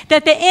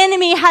that the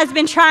enemy has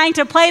been trying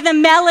to play the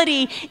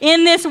melody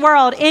in this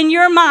world, in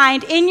your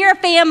mind, in your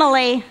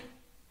family,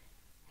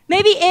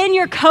 maybe in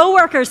your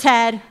coworker's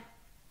head,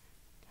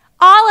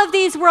 all of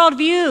these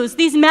worldviews,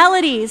 these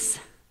melodies,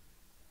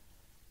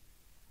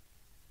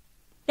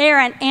 they are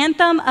an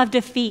anthem of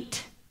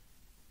defeat.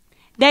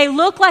 They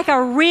look like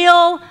a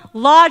real,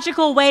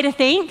 logical way to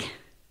think,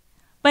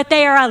 but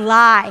they are a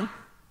lie.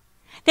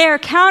 They are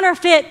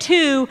counterfeit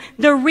to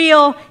the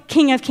real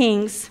King of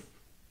Kings.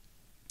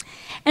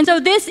 And so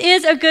this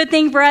is a good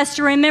thing for us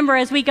to remember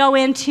as we go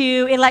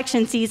into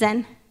election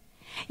season.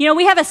 You know,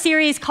 we have a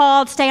series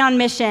called Stay on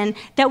Mission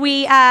that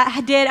we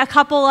did a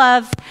couple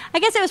of, I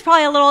guess it was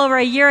probably a little over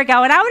a year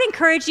ago. And I would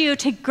encourage you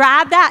to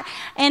grab that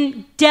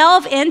and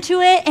delve into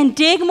it and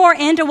dig more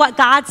into what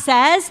God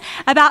says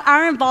about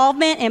our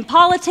involvement in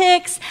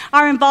politics,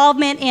 our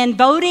involvement in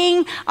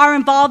voting, our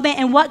involvement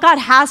in what God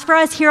has for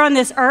us here on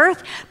this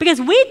earth. Because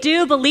we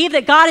do believe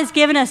that God has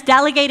given us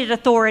delegated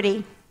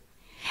authority.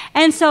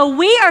 And so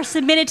we are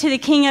submitted to the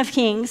King of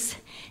Kings.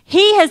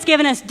 He has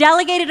given us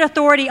delegated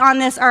authority on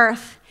this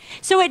earth.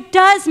 So it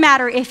does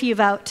matter if you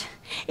vote.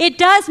 It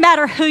does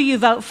matter who you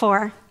vote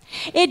for.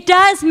 It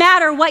does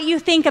matter what you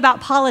think about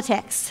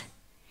politics.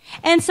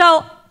 And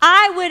so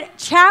I would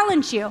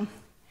challenge you.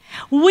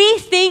 We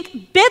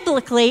think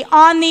biblically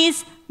on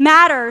these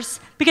matters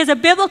because a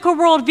biblical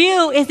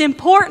worldview is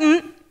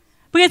important,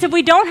 because if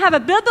we don't have a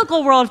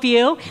biblical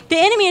worldview, the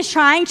enemy is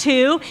trying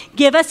to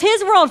give us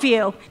his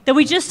worldview that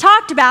we just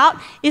talked about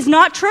is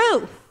not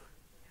true.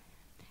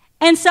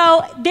 And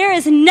so there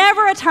is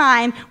never a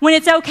time when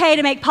it's okay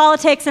to make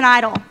politics an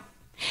idol.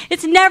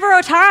 It's never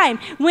a time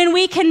when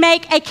we can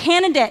make a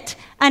candidate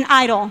an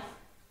idol.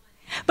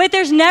 But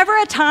there's never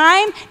a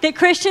time that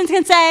Christians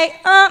can say,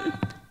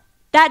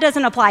 that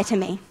doesn't apply to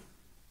me.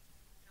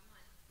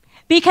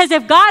 Because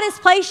if God has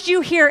placed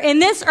you here in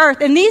this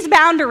earth, in these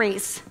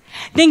boundaries,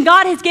 then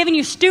God has given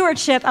you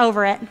stewardship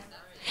over it.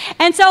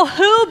 And so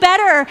who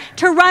better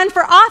to run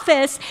for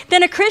office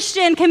than a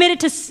Christian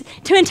committed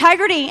to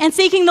integrity and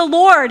seeking the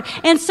Lord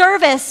and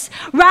service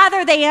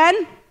rather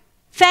than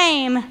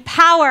fame,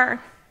 power,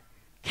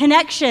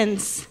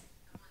 connections?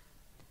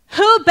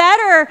 Who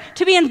better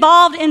to be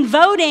involved in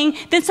voting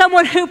than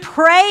someone who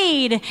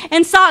prayed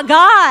and sought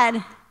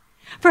God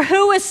for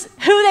who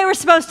they were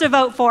supposed to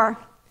vote for?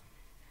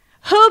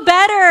 Who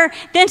better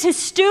than to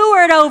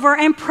steward over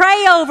and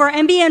pray over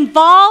and be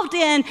involved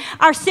in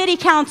our city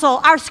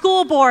council, our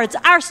school boards,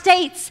 our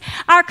states,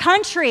 our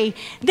country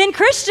than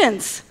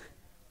Christians?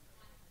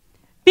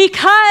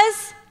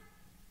 Because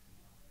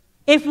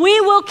if we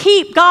will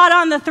keep God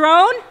on the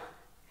throne,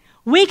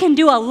 we can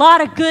do a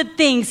lot of good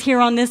things here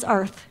on this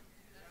earth.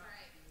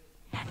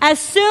 As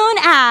soon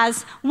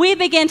as we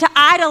begin to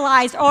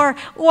idolize or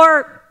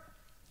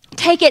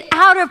take it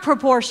out of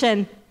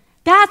proportion,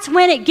 that's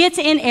when it gets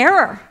in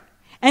error.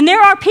 And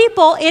there are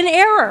people in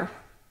error.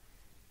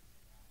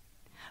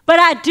 But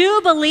I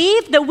do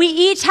believe that we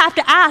each have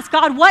to ask,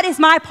 God, what is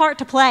my part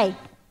to play?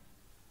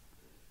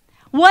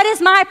 What is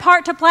my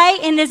part to play?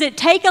 And does it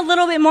take a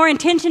little bit more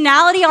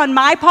intentionality on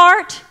my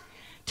part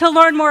to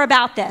learn more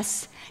about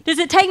this? Does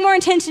it take more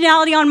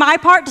intentionality on my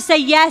part to say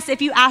yes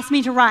if you ask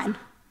me to run?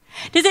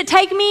 Does it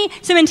take me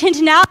some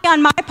intentionality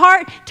on my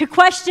part to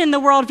question the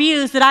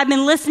worldviews that I've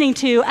been listening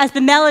to as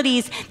the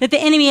melodies that the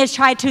enemy has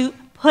tried to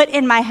put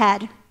in my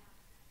head?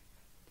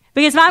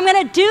 Because if I'm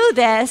going to do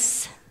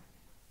this,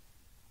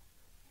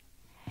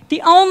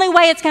 the only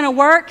way it's going to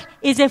work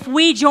is if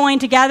we join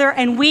together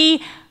and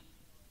we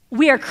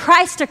are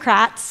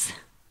Christocrats.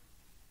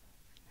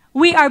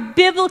 We are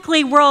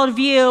biblically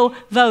worldview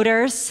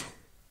voters.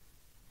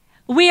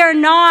 We are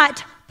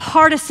not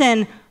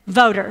partisan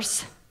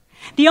voters.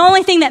 The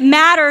only thing that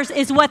matters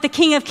is what the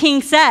King of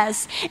Kings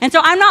says. And so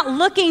I'm not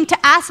looking to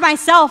ask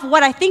myself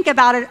what I think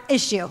about an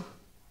issue.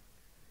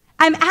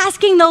 I'm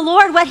asking the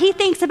Lord what he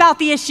thinks about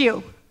the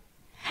issue.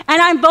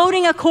 And I'm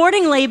voting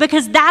accordingly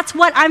because that's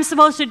what I'm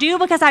supposed to do,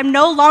 because I'm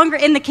no longer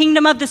in the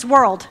kingdom of this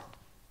world.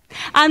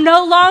 I'm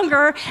no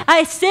longer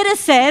a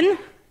citizen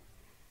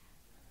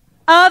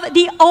of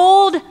the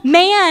old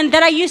man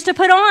that I used to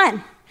put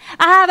on.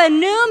 I have a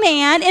new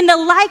man in the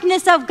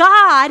likeness of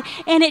God,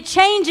 and it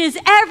changes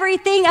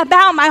everything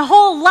about my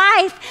whole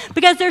life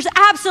because there's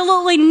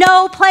absolutely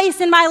no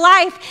place in my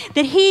life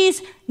that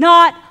he's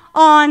not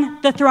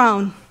on the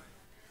throne.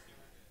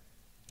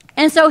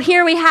 And so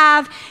here we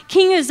have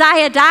King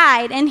Uzziah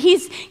died, and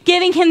he's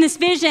giving him this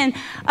vision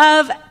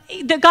of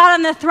the God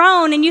on the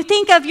throne. And you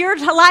think of your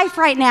life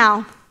right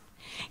now.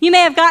 You may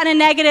have gotten a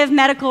negative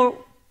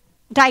medical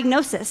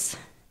diagnosis.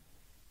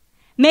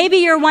 Maybe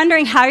you're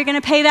wondering how you're going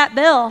to pay that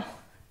bill.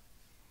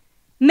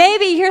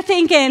 Maybe you're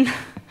thinking,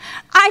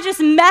 I just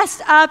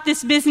messed up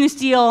this business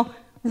deal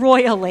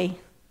royally.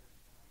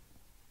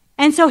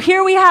 And so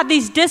here we have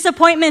these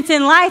disappointments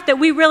in life that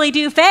we really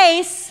do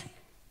face,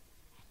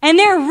 and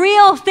they're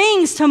real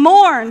things to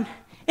mourn,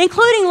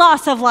 including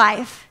loss of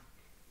life.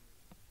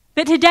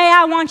 But today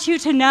I want you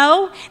to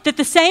know that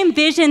the same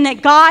vision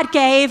that God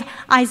gave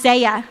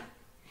Isaiah,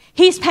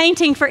 he's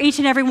painting for each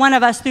and every one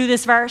of us through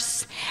this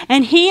verse.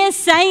 And he is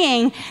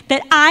saying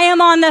that I am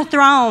on the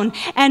throne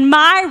and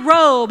my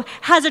robe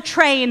has a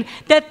train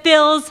that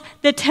fills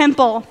the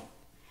temple.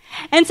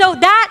 And so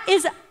that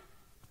is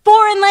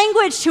foreign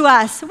language to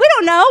us. We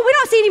don't know. We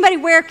don't see anybody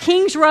wear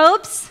king's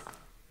robes.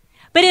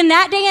 But in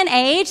that day and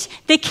age,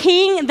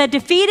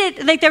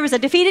 there was a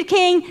defeated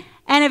king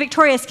and a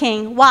victorious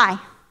king. Why?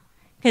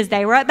 Because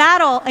they were at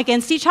battle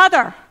against each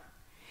other.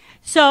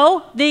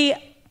 So the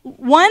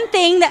one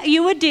thing that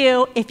you would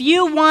do if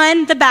you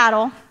won the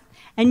battle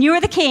and you were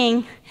the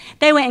king,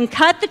 they went and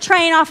cut the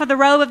train off of the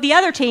robe of the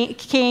other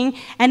king,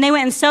 and they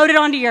went and sewed it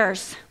onto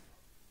yours.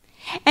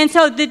 And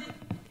so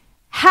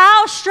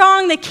how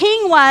strong the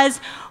king was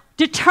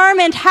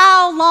determined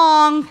how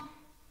long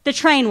the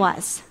train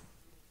was.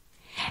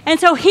 And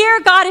so here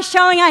God is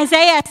showing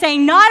Isaiah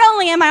saying, not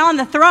only am I on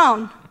the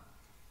throne,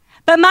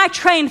 but my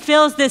train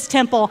fills this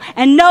temple,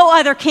 and no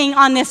other king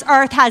on this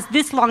earth has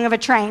this long of a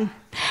train.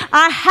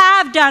 I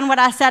have done what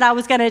I said I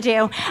was going to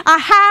do. I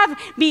have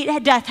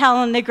beat death,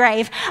 hell, and the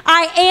grave.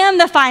 I am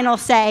the final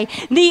say.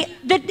 The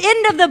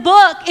end of the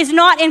book is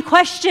not in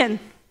question.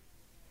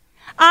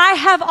 I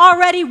have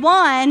already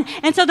won,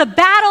 and so the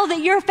battle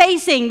that you're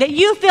facing that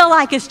you feel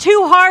like is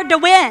too hard to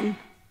win,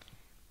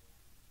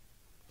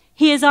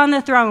 he is on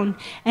the throne,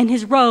 and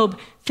his robe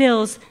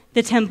fills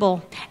the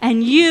temple,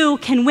 and you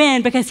can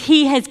win because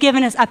he has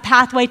given us a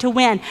pathway to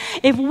win.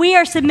 If we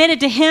are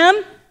submitted to him,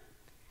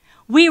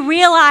 we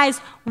realize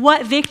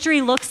what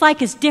victory looks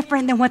like is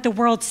different than what the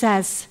world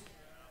says.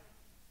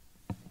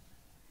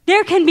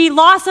 There can be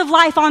loss of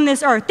life on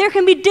this earth. There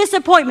can be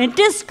disappointment,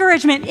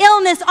 discouragement,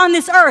 illness on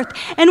this earth,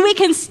 and we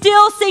can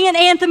still sing an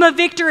anthem of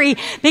victory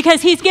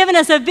because he's given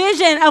us a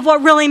vision of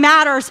what really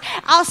matters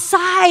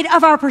outside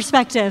of our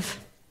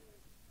perspective.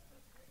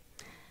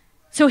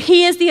 So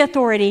he is the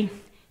authority.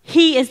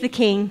 He is the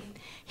king.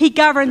 He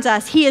governs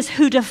us. He is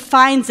who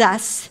defines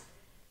us.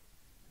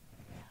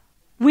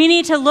 We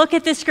need to look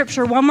at this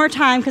scripture one more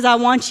time because I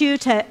want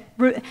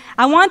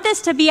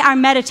this to be our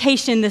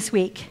meditation this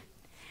week.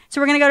 So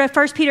we're going to go to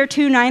 1 Peter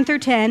 2, 9 through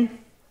 10.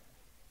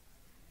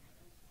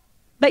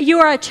 But you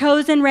are a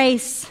chosen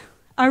race,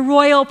 a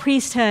royal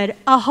priesthood,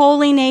 a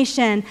holy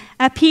nation,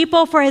 a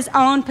people for his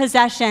own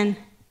possession.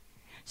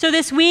 So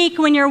this week,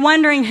 when you're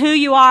wondering who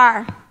you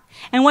are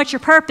and what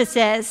your purpose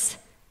is,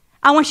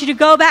 I want you to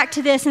go back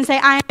to this and say,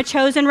 I am a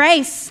chosen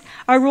race,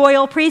 a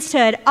royal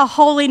priesthood, a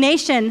holy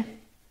nation.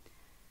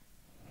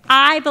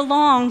 I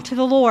belong to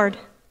the Lord.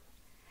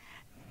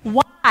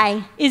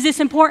 Why is this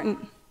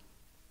important?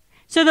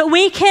 So that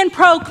we can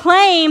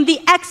proclaim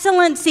the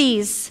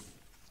excellencies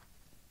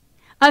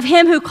of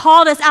him who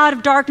called us out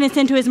of darkness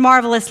into his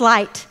marvelous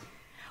light.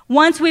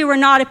 Once we were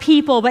not a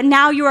people, but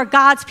now you are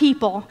God's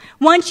people.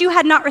 Once you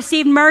had not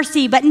received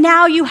mercy, but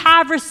now you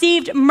have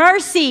received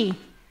mercy.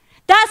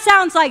 That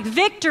sounds like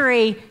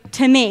victory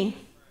to me.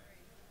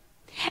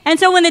 And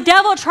so when the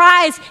devil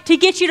tries to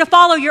get you to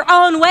follow your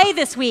own way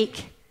this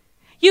week,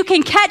 you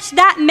can catch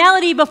that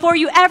melody before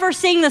you ever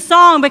sing the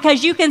song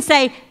because you can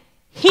say,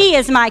 he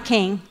is my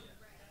king.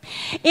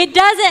 It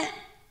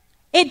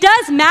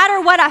does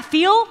matter what I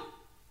feel,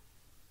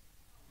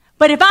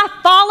 but if I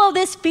follow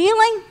this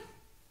feeling,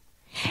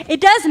 it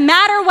does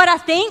matter what I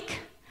think,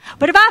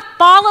 but if I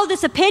follow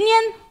this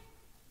opinion,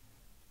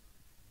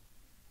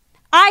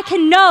 I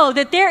can know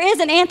that there is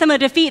an anthem of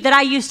defeat that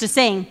I used to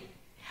sing,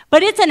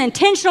 but it's an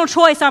intentional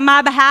choice on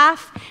my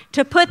behalf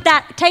to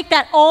take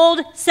that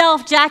old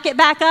self jacket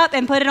back up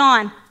and put it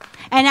on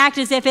and act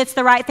as if it's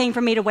the right thing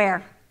for me to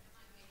wear.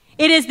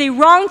 It is the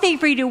wrong thing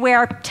for you to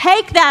wear.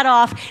 Take that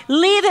off,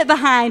 leave it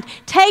behind,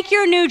 take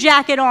your new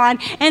jacket on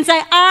and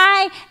say,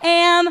 I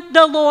am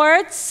the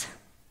Lord's.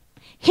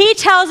 He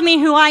tells me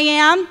who I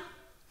am.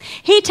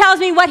 He tells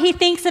me what he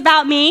thinks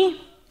about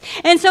me.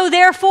 And so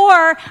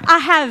therefore, I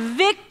have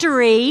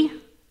victory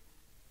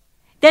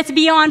that's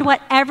beyond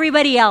what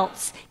everybody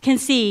else can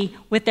see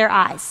with their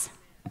eyes.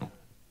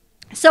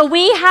 So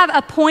we have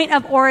a point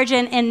of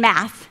origin in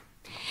math.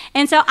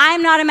 And so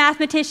I'm not a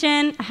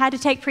mathematician. I had to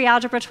take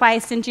pre-algebra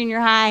twice in junior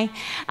high.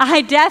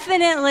 I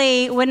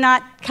definitely would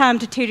not come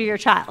to tutor your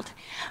child.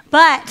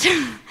 But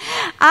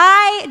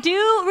I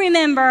do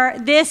remember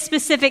this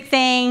specific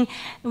thing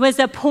was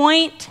a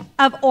point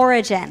of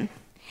origin.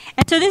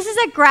 And so this is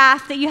a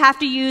graph that you have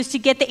to use to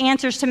get the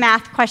answers to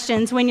math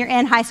questions when you're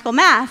in high school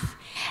math.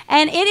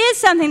 And it is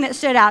something that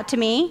stood out to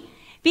me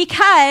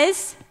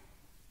because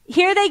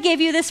here they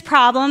give you this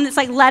problem that's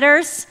like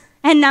letters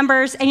and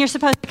numbers, and you're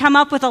supposed to come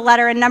up with a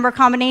letter and number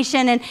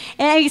combination, and it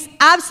makes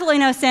absolutely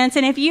no sense.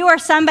 And if you are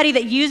somebody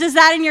that uses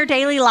that in your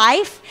daily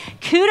life,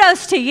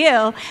 kudos to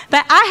you.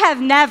 But I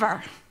have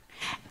never,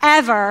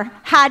 ever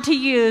had to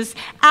use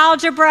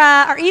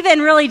algebra or even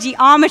really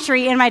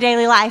geometry in my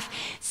daily life.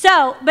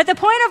 So, but the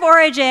point of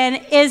origin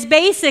is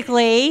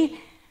basically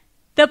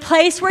the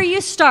place where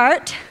you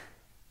start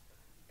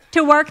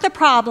to work the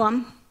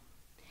problem,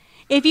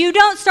 if you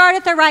don't start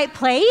at the right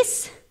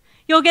place,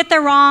 you'll get the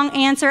wrong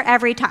answer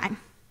every time.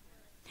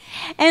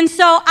 And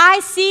so I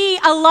see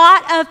a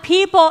lot of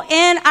people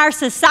in our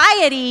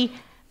society,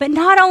 but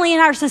not only in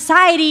our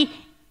society,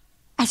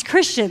 as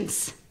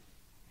Christians,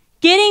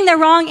 getting the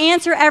wrong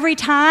answer every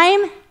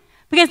time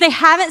because they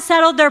haven't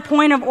settled their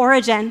point of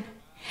origin.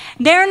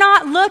 They're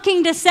not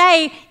looking to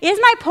say, is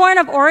my point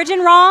of origin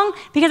wrong?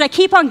 Because I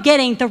keep on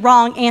getting the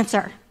wrong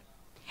answer.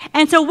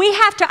 And so we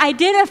have to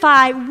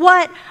identify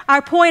what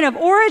our point of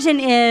origin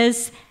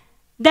is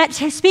that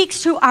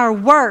speaks to our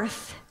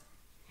worth.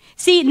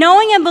 See,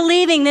 knowing and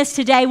believing this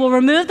today will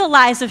remove the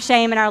lies of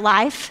shame in our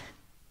life.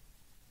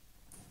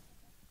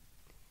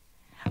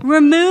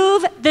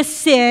 Remove the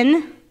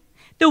sin,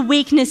 the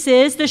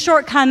weaknesses, the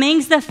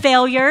shortcomings, the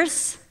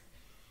failures.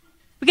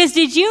 Because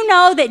did you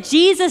know that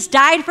Jesus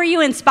died for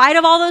you in spite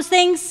of all those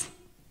things?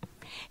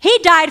 He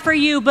died for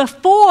you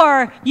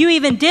before you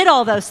even did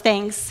all those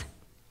things.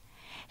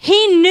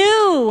 He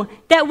knew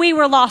that we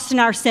were lost in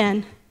our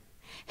sin.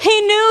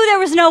 He knew there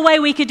was no way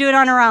we could do it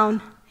on our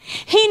own.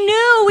 He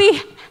knew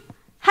we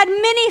had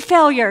many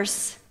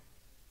failures.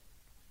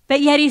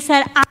 But yet he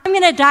said, I'm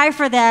going to die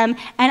for them,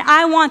 and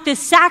I want this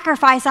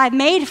sacrifice I've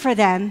made for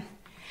them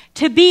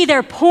to be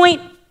their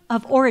point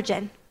of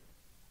origin.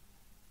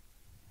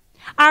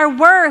 Our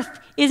worth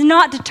is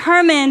not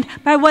determined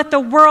by what the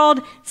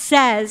world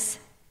says.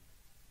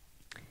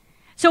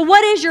 So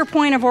what is your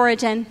point of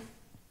origin?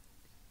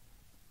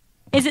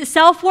 Is it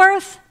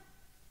self-worth?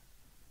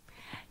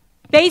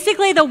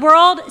 Basically, the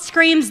world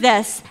screams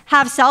this: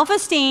 have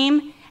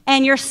self-esteem,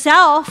 and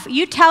yourself,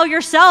 you tell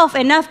yourself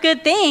enough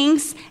good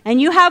things,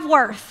 and you have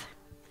worth.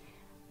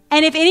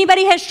 And if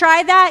anybody has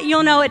tried that,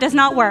 you'll know it does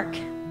not work.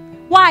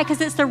 Why?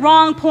 Because it's the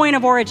wrong point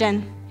of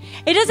origin.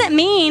 It doesn't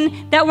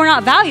mean that we're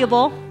not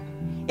valuable.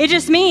 It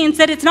just means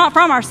that it's not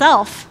from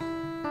ourselves.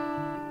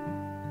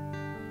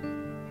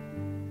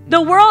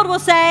 The world will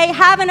say,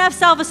 have enough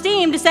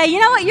self-esteem to say, you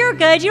know what, you're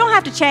good. You don't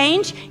have to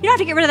change. You don't have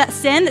to get rid of that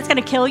sin that's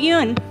going to kill you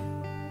and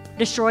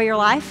destroy your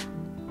life.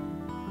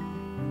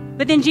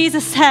 But then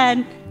Jesus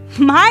said,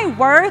 my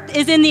worth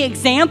is in the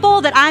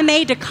example that I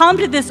made to come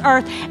to this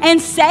earth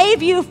and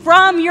save you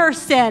from your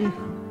sin.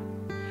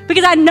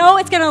 Because I know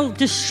it's going to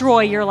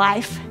destroy your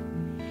life.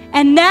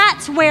 And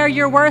that's where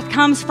your worth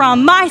comes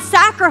from, my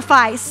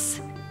sacrifice.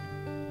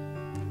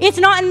 It's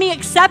not in me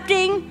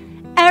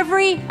accepting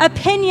every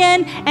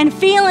opinion and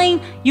feeling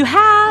you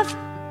have.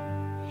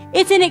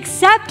 It's in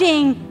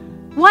accepting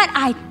what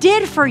I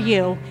did for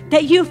you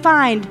that you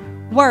find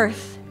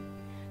worth.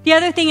 The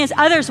other thing is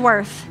others'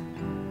 worth.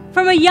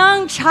 From a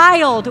young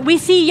child, we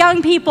see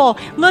young people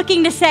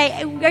looking to say,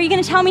 are you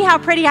going to tell me how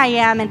pretty I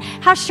am and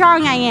how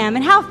strong I am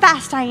and how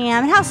fast I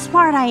am and how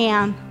smart I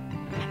am?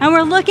 And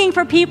we're looking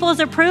for people's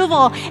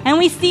approval, and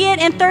we see it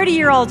in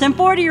 30-year-olds and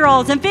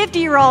 40-year-olds and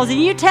 50-year-olds,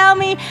 and you tell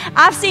me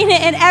I've seen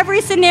it in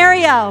every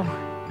scenario.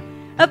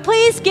 But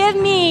please give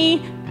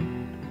me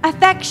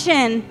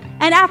affection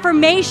and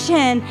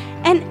affirmation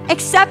and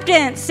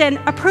acceptance and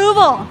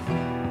approval.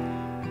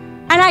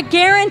 And I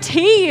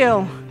guarantee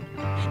you,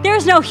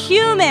 there's no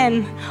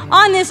human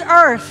on this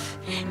earth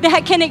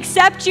that can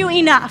accept you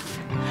enough,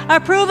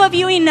 approve of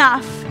you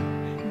enough,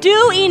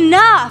 do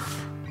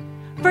enough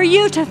for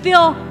you to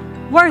feel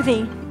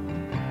worthy.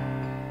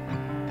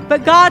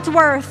 But God's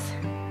worth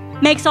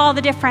makes all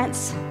the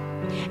difference.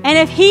 And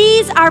if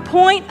He's our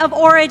point of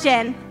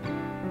origin,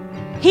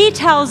 He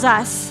tells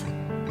us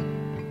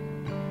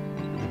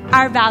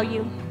our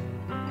value.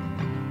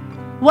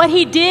 What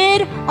He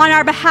did on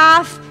our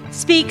behalf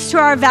speaks to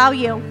our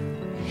value.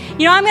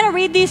 You know, I'm going to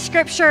read these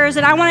scriptures,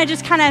 and I want to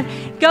just kind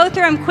of go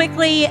through them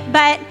quickly,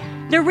 but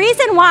the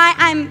reason why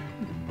I'm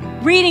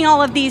reading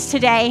all of these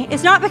today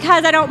is not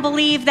because I don't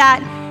believe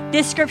that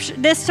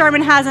this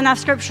sermon has enough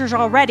scriptures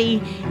already.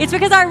 It's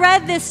because I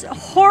read this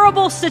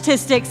horrible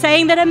statistic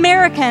saying that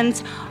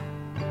Americans,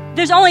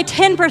 there's only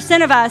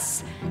 10% of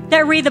us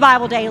that read the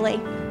Bible daily.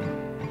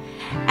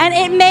 And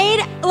it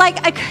made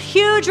like a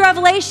huge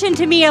revelation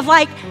to me of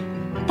like,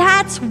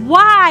 that's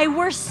why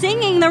we're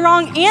singing the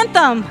wrong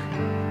anthem.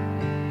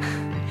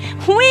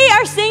 We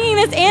are singing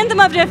this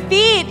anthem of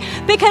defeat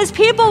because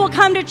people will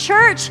come to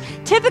church.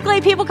 Typically,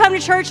 people come to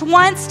church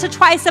once to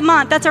twice a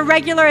month. That's a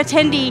regular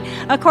attendee,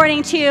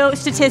 according to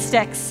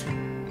statistics.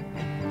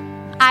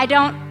 I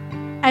don't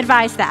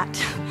advise that.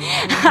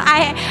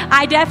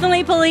 I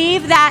definitely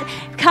believe that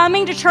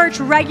coming to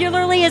church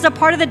regularly is a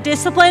part of the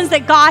disciplines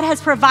that God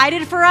has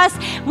provided for us.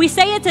 We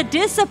say it's a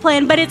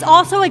discipline, but it's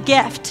also a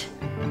gift.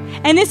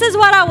 And this is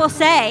what I will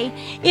say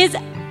is,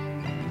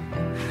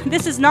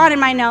 this is not in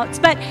my notes,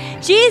 but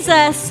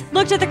Jesus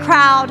looked at the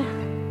crowd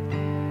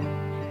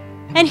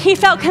and He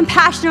felt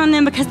compassion on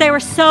them because they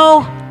were so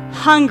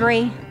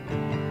hungry.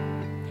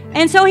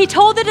 And so He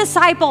told the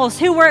disciples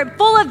who were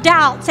full of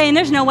doubt, saying,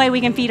 there's no way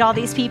we can feed all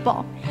these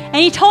people. And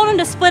He told them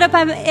to split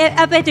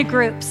up into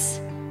groups.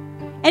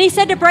 And He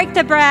said to break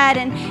the bread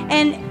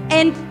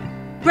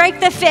and break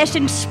the fish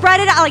and spread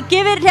it out, like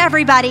give it to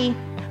everybody.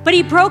 But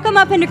He broke them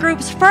up into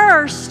groups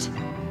first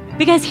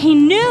because he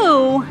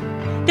knew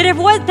that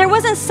if there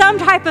wasn't some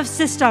type of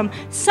system,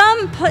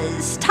 some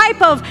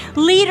type of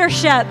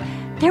leadership,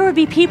 there would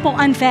be people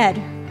unfed.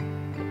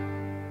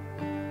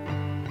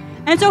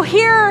 And so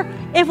here,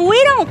 if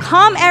we don't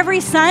come every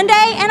Sunday,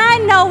 and I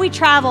know we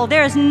travel,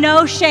 there is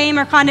no shame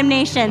or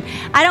condemnation.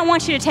 I don't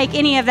want you to take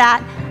any of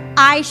that.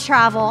 I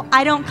travel.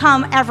 I don't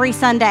come every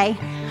Sunday.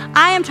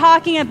 I am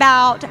talking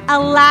about a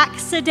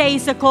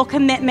lackadaisical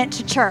commitment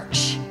to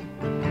church,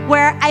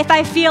 where if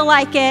I feel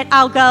like it,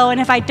 I'll go, and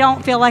if I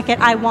don't feel like it,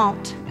 I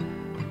won't.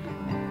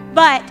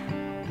 But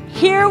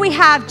here we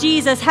have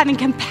Jesus having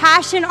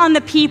compassion on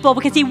the people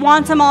because he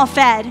wants them all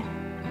fed.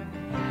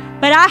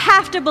 But I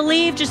have to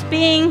believe, just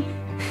being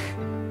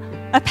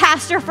a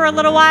pastor for a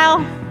little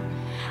while,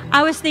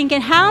 I was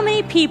thinking, how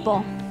many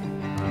people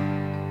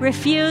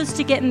refused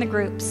to get in the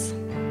groups?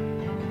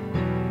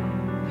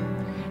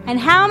 And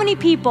how many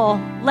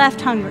people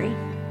left hungry?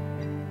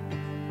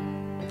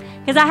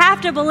 Because I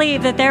have to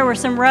believe that there were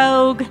some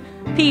rogue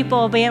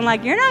people being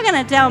like, you're not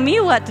going to tell me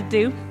what to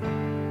do.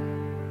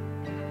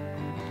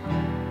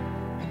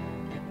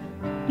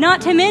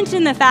 Not to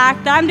mention the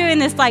fact that I'm doing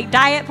this like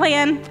diet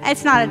plan.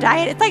 It's not a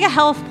diet, it's like a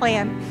health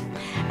plan.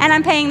 And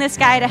I'm paying this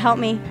guy to help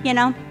me,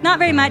 Not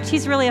very much,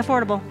 he's really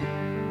affordable.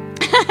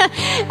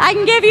 I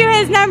can give you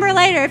his number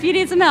later if you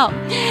need some help.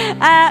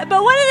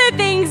 But one of the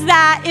things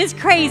that is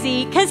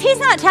crazy, because he's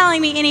not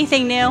telling me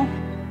anything new.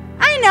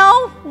 I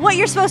know what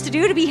you're supposed to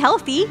do to be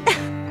healthy.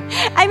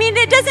 I mean,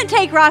 it doesn't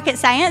take rocket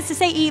science to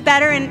say eat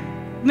better and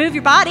move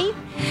your body.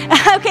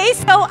 Okay,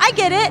 so I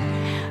get it.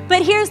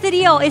 But here's the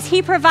deal, is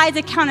he provides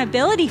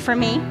accountability for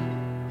me.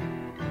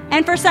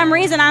 And for some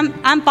reason,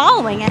 I'm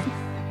following it.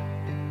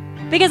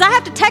 Because I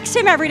have to text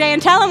him every day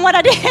and tell him what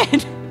I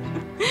did.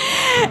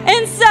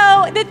 And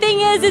so the thing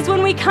is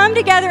when we come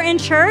together in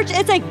church,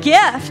 it's a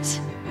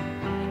gift.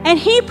 And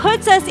he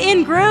puts us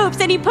in groups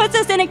and he puts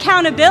us in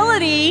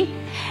accountability.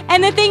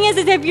 And the thing is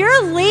if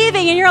you're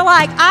leaving and you're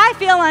like, I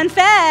feel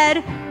unfed,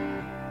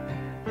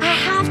 I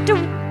have to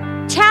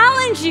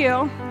challenge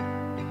you.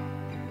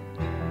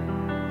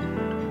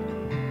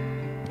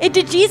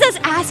 Did Jesus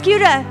ask you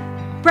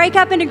to break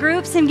up into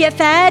groups and get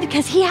fed?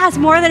 Because he has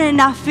more than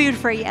enough food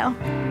for you.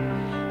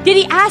 Did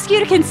he ask you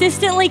to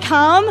consistently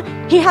come?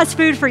 He has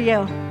food for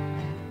you.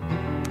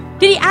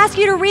 Did he ask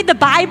you to read the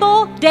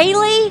Bible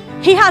daily?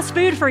 He has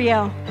food for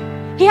you.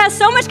 He has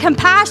so much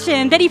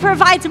compassion that he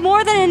provides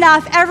more than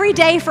enough every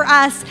day for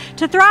us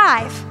to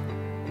thrive.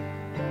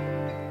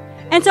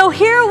 And so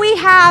here we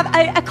have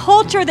a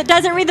culture that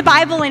doesn't read the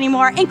Bible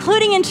anymore,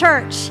 including in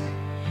church.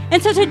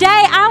 And so today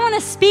I want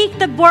to speak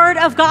the word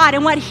of God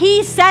and what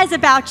he says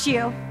about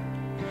you.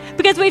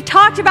 Because we've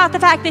talked about the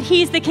fact that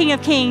he's the King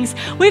of Kings.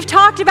 We've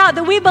talked about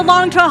that we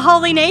belong to a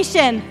holy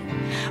nation.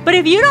 But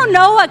if you don't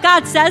know what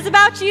God says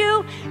about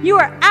you, you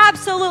are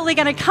absolutely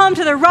going to come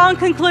to the wrong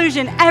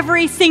conclusion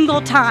every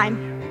single time.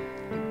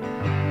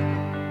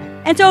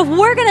 And so if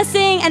we're going to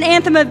sing an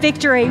anthem of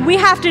victory, we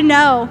have to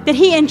know that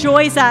he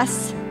enjoys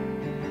us.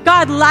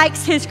 God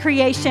likes his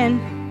creation.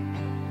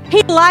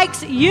 He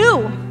likes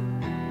you.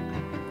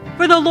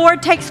 For the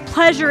Lord takes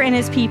pleasure in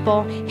his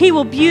people. He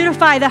will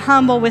beautify the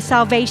humble with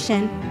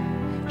salvation.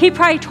 He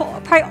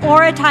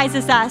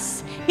prioritizes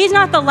us. He's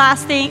not the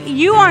last thing.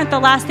 You aren't the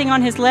last thing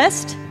on his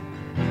list.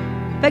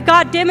 But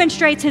God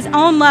demonstrates his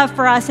own love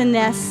for us in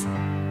this.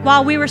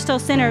 While we were still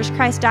sinners,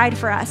 Christ died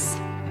for us.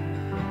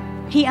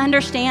 He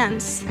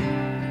understands.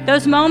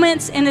 Those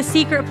moments in the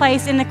secret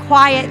place, in the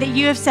quiet that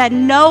you have said,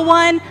 no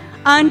one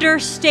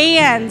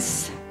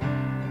understands.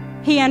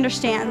 He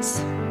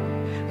understands.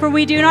 For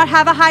we do not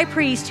have a high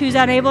priest who's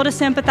unable to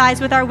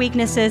sympathize with our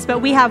weaknesses, but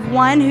we have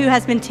one who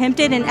has been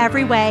tempted in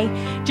every way,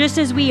 just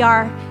as we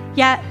are,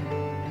 yet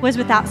was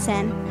without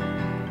sin.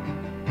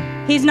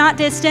 He's not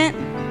distant.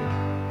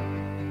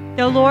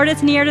 The Lord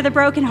is near to the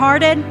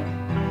brokenhearted.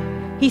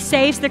 He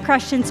saves the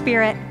crushed in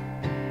spirit.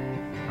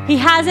 He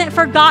hasn't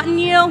forgotten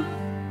you.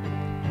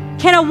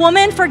 Can a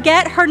woman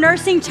forget her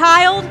nursing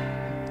child?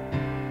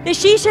 That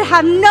she should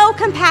have no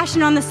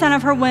compassion on the son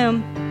of her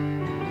womb.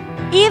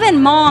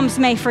 Even moms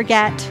may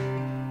forget,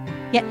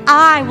 yet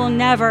I will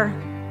never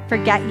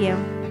forget you.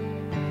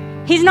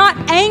 He's not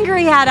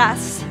angry at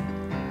us.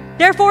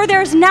 Therefore,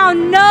 there's now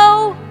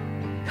no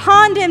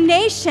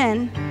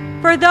condemnation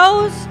for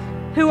those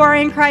who are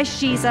in Christ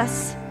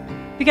Jesus.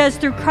 Because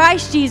through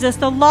Christ Jesus,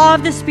 the law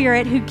of the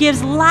Spirit who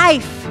gives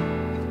life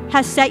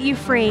has set you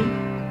free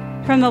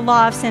from the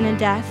law of sin and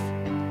death.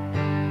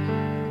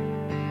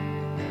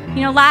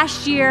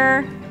 Last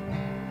year,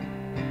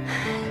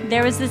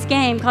 there was this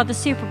game called the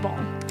Super Bowl.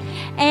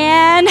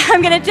 And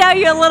I'm going to tell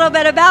you a little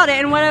bit about it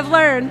and what I've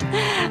learned.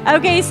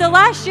 Okay, so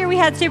last year we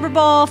had Super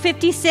Bowl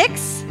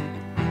 56,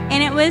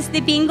 and it was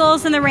the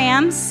Bengals and the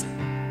Rams.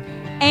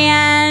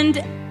 And,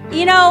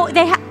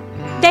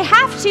 they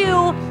have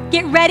to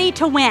get ready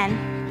to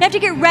win. They have to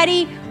get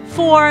ready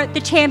for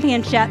the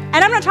championship. And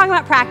I'm not talking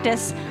about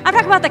practice. I'm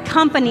talking about the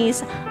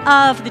companies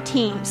of the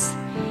teams.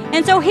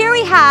 And so here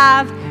we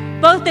have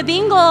both the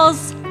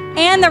Bengals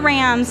and the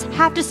Rams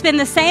have to spend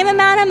the same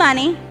amount of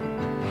money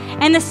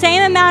and the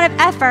same amount of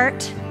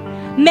effort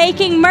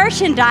making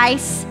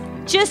merchandise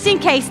just in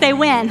case they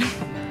win.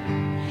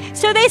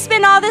 So they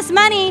spend all this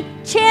money,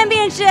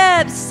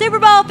 championships, Super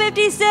Bowl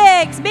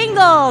 56,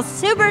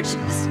 Bengals,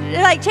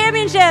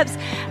 championships,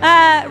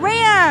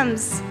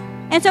 Rams.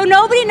 And so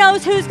nobody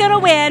knows who's going to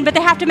win, but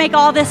they have to make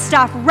all this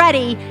stuff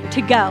ready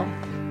to go.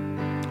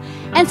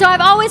 And so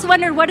I've always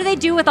wondered, what do they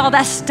do with all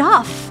that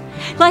stuff?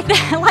 Like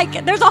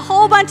there's a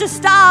whole bunch of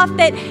stuff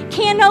that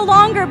can no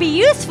longer be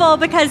useful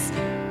because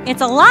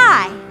it's a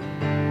lie.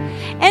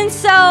 And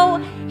so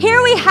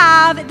here we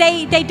have,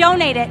 they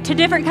donate it to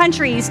different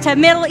countries, to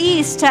Middle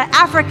East, to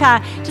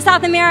Africa, to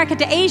South America,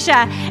 to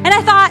Asia. And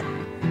I thought,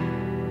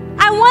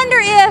 I wonder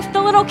if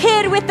the little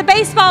kid with the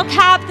baseball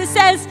cap that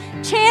says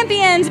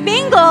Champions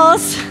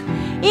Bengals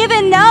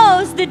even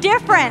knows the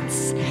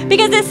difference,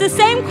 because it's the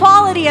same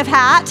quality of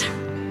hat.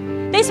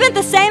 They spent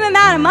the same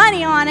amount of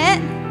money on it,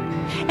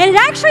 and it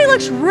actually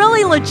looks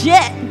really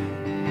legit.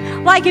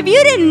 Like if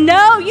you didn't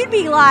know, you'd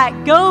be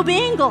like, go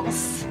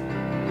Bengals.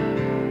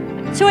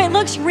 So it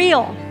looks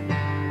real,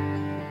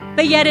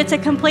 but yet it's a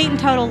complete and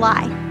total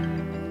lie.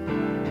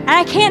 And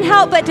I can't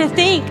help but to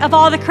think of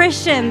all the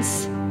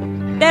Christians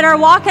that are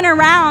walking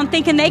around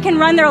thinking they can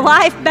run their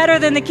life better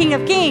than the King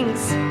of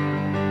Kings.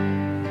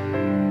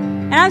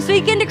 And I'm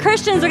speaking to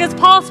Christians because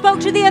Paul spoke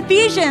to the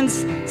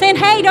Ephesians saying,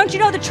 hey, don't you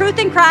know the truth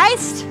in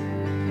Christ?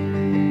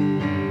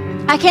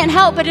 I can't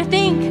help but to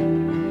think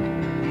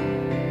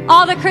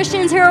all the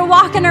Christians who are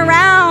walking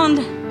around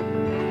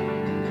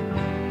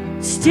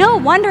still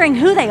wondering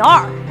who they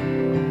are,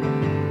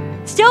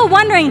 still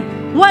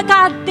wondering what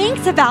God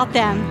thinks about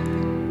them.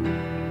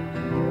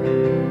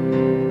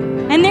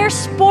 And they're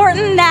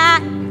sporting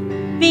that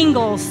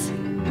Bengals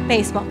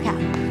baseball cap.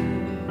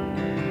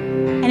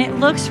 And it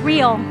looks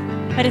real,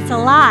 but it's a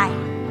lie.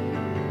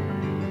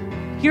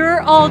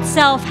 Your old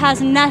self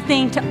has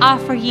nothing to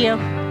offer you.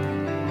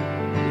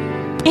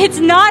 It's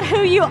not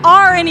who you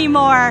are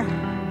anymore.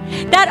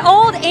 That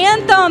old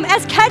anthem,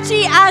 as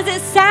catchy as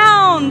it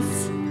sounds,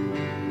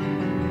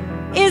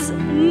 is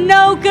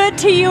no good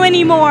to you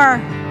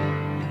anymore.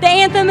 The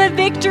anthem of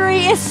victory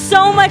is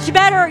so much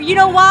better. You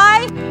know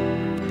why?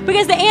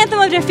 Because the anthem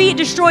of defeat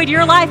destroyed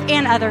your life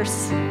and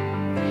others.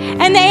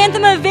 And the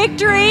anthem of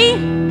victory,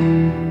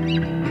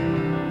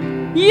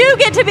 you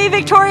get to be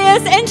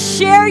victorious and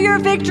share your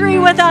victory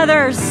with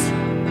others.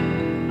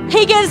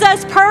 He gives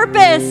us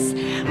purpose.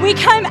 We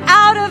come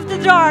out of the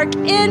dark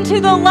into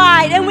the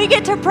light, and we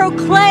get to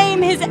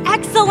proclaim His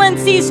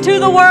excellencies to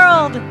the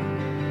world.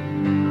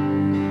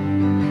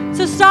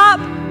 So stop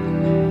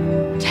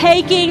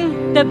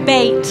taking the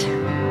bait.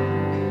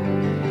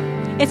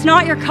 It's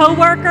not your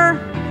coworker.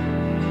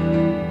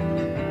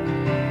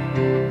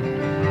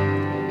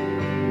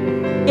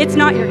 It's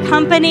not your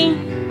company.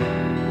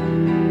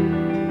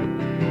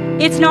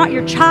 It's not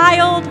your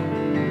child.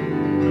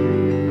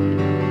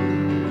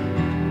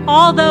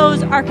 All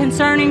those are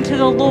concerning to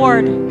the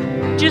Lord,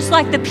 just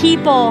like the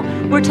people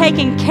were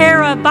taken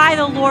care of by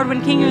the Lord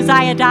when King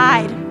Uzziah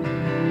died.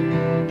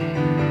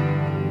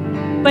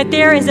 But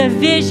there is a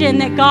vision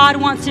that God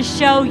wants to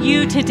show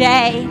you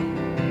today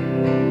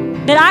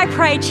that I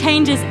pray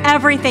changes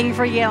everything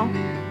for you.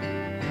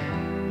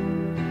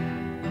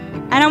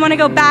 And I want to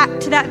go back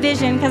to that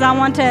vision because I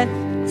want to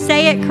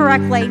say it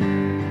correctly.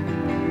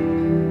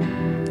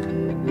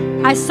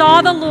 I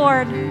saw the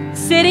Lord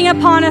sitting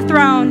upon a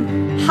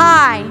throne,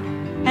 high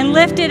and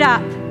lifted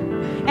up,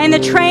 and the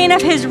train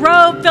of His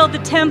robe filled the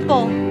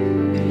temple.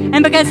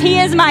 And because He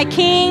is my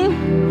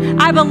King,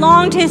 I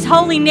belong to His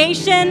holy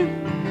nation.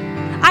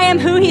 I am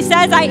who He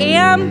says I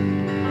am,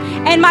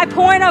 and my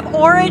point of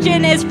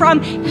origin is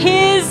from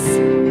His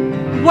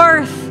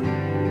worth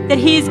that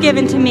He's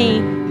given to me,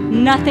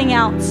 nothing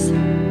else.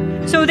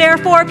 So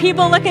therefore,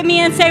 people look at me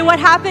and say, what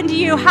happened to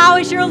you? How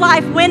is your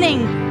life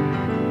winning?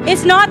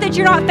 It's not that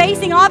you're not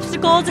facing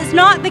obstacles. It's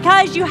not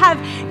because you have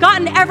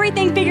gotten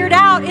everything figured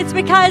out. It's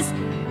because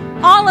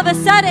all of a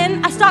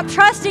sudden, I stopped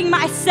trusting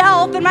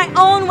myself and my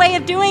own way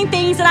of doing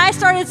things, and I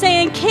started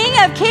saying, King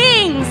of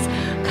Kings,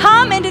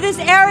 come into this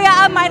area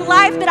of my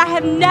life that I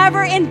have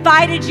never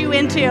invited you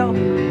into.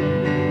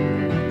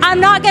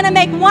 I'm not going to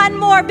make one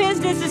more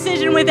business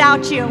decision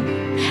without you.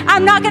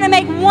 I'm not going to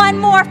make one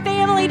more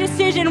family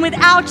decision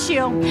without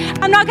you.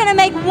 I'm not going to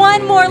make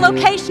one more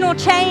locational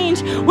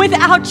change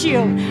without you.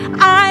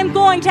 I'm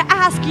going to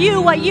ask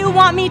you what you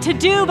want me to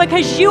do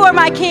because you are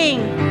my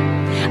King.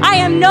 I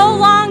am no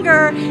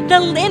longer in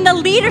the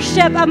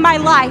leadership of my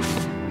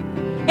life,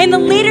 in the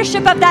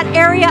leadership of that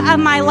area of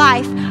my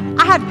life.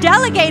 I have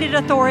delegated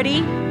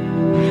authority,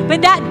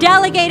 but that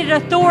delegated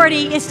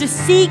authority is to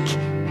seek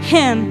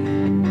Him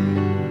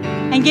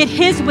and get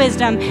His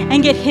wisdom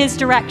and get His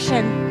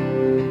direction.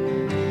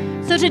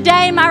 So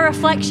today, my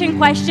reflection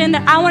question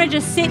that I want to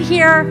just sit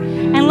here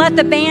and let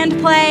the band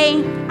play,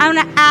 I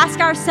want to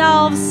ask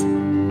ourselves,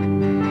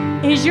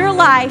 is your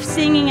life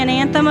singing an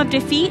anthem of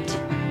defeat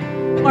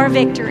or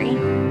victory?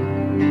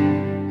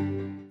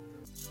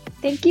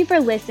 Thank you for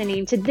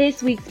listening to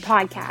this week's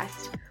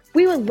podcast.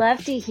 We would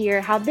love to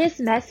hear how this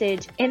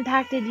message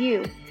impacted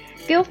you.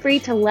 Feel free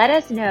to let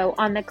us know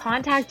on the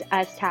Contact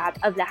Us tab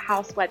of the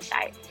House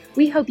website.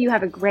 We hope you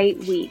have a great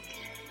week.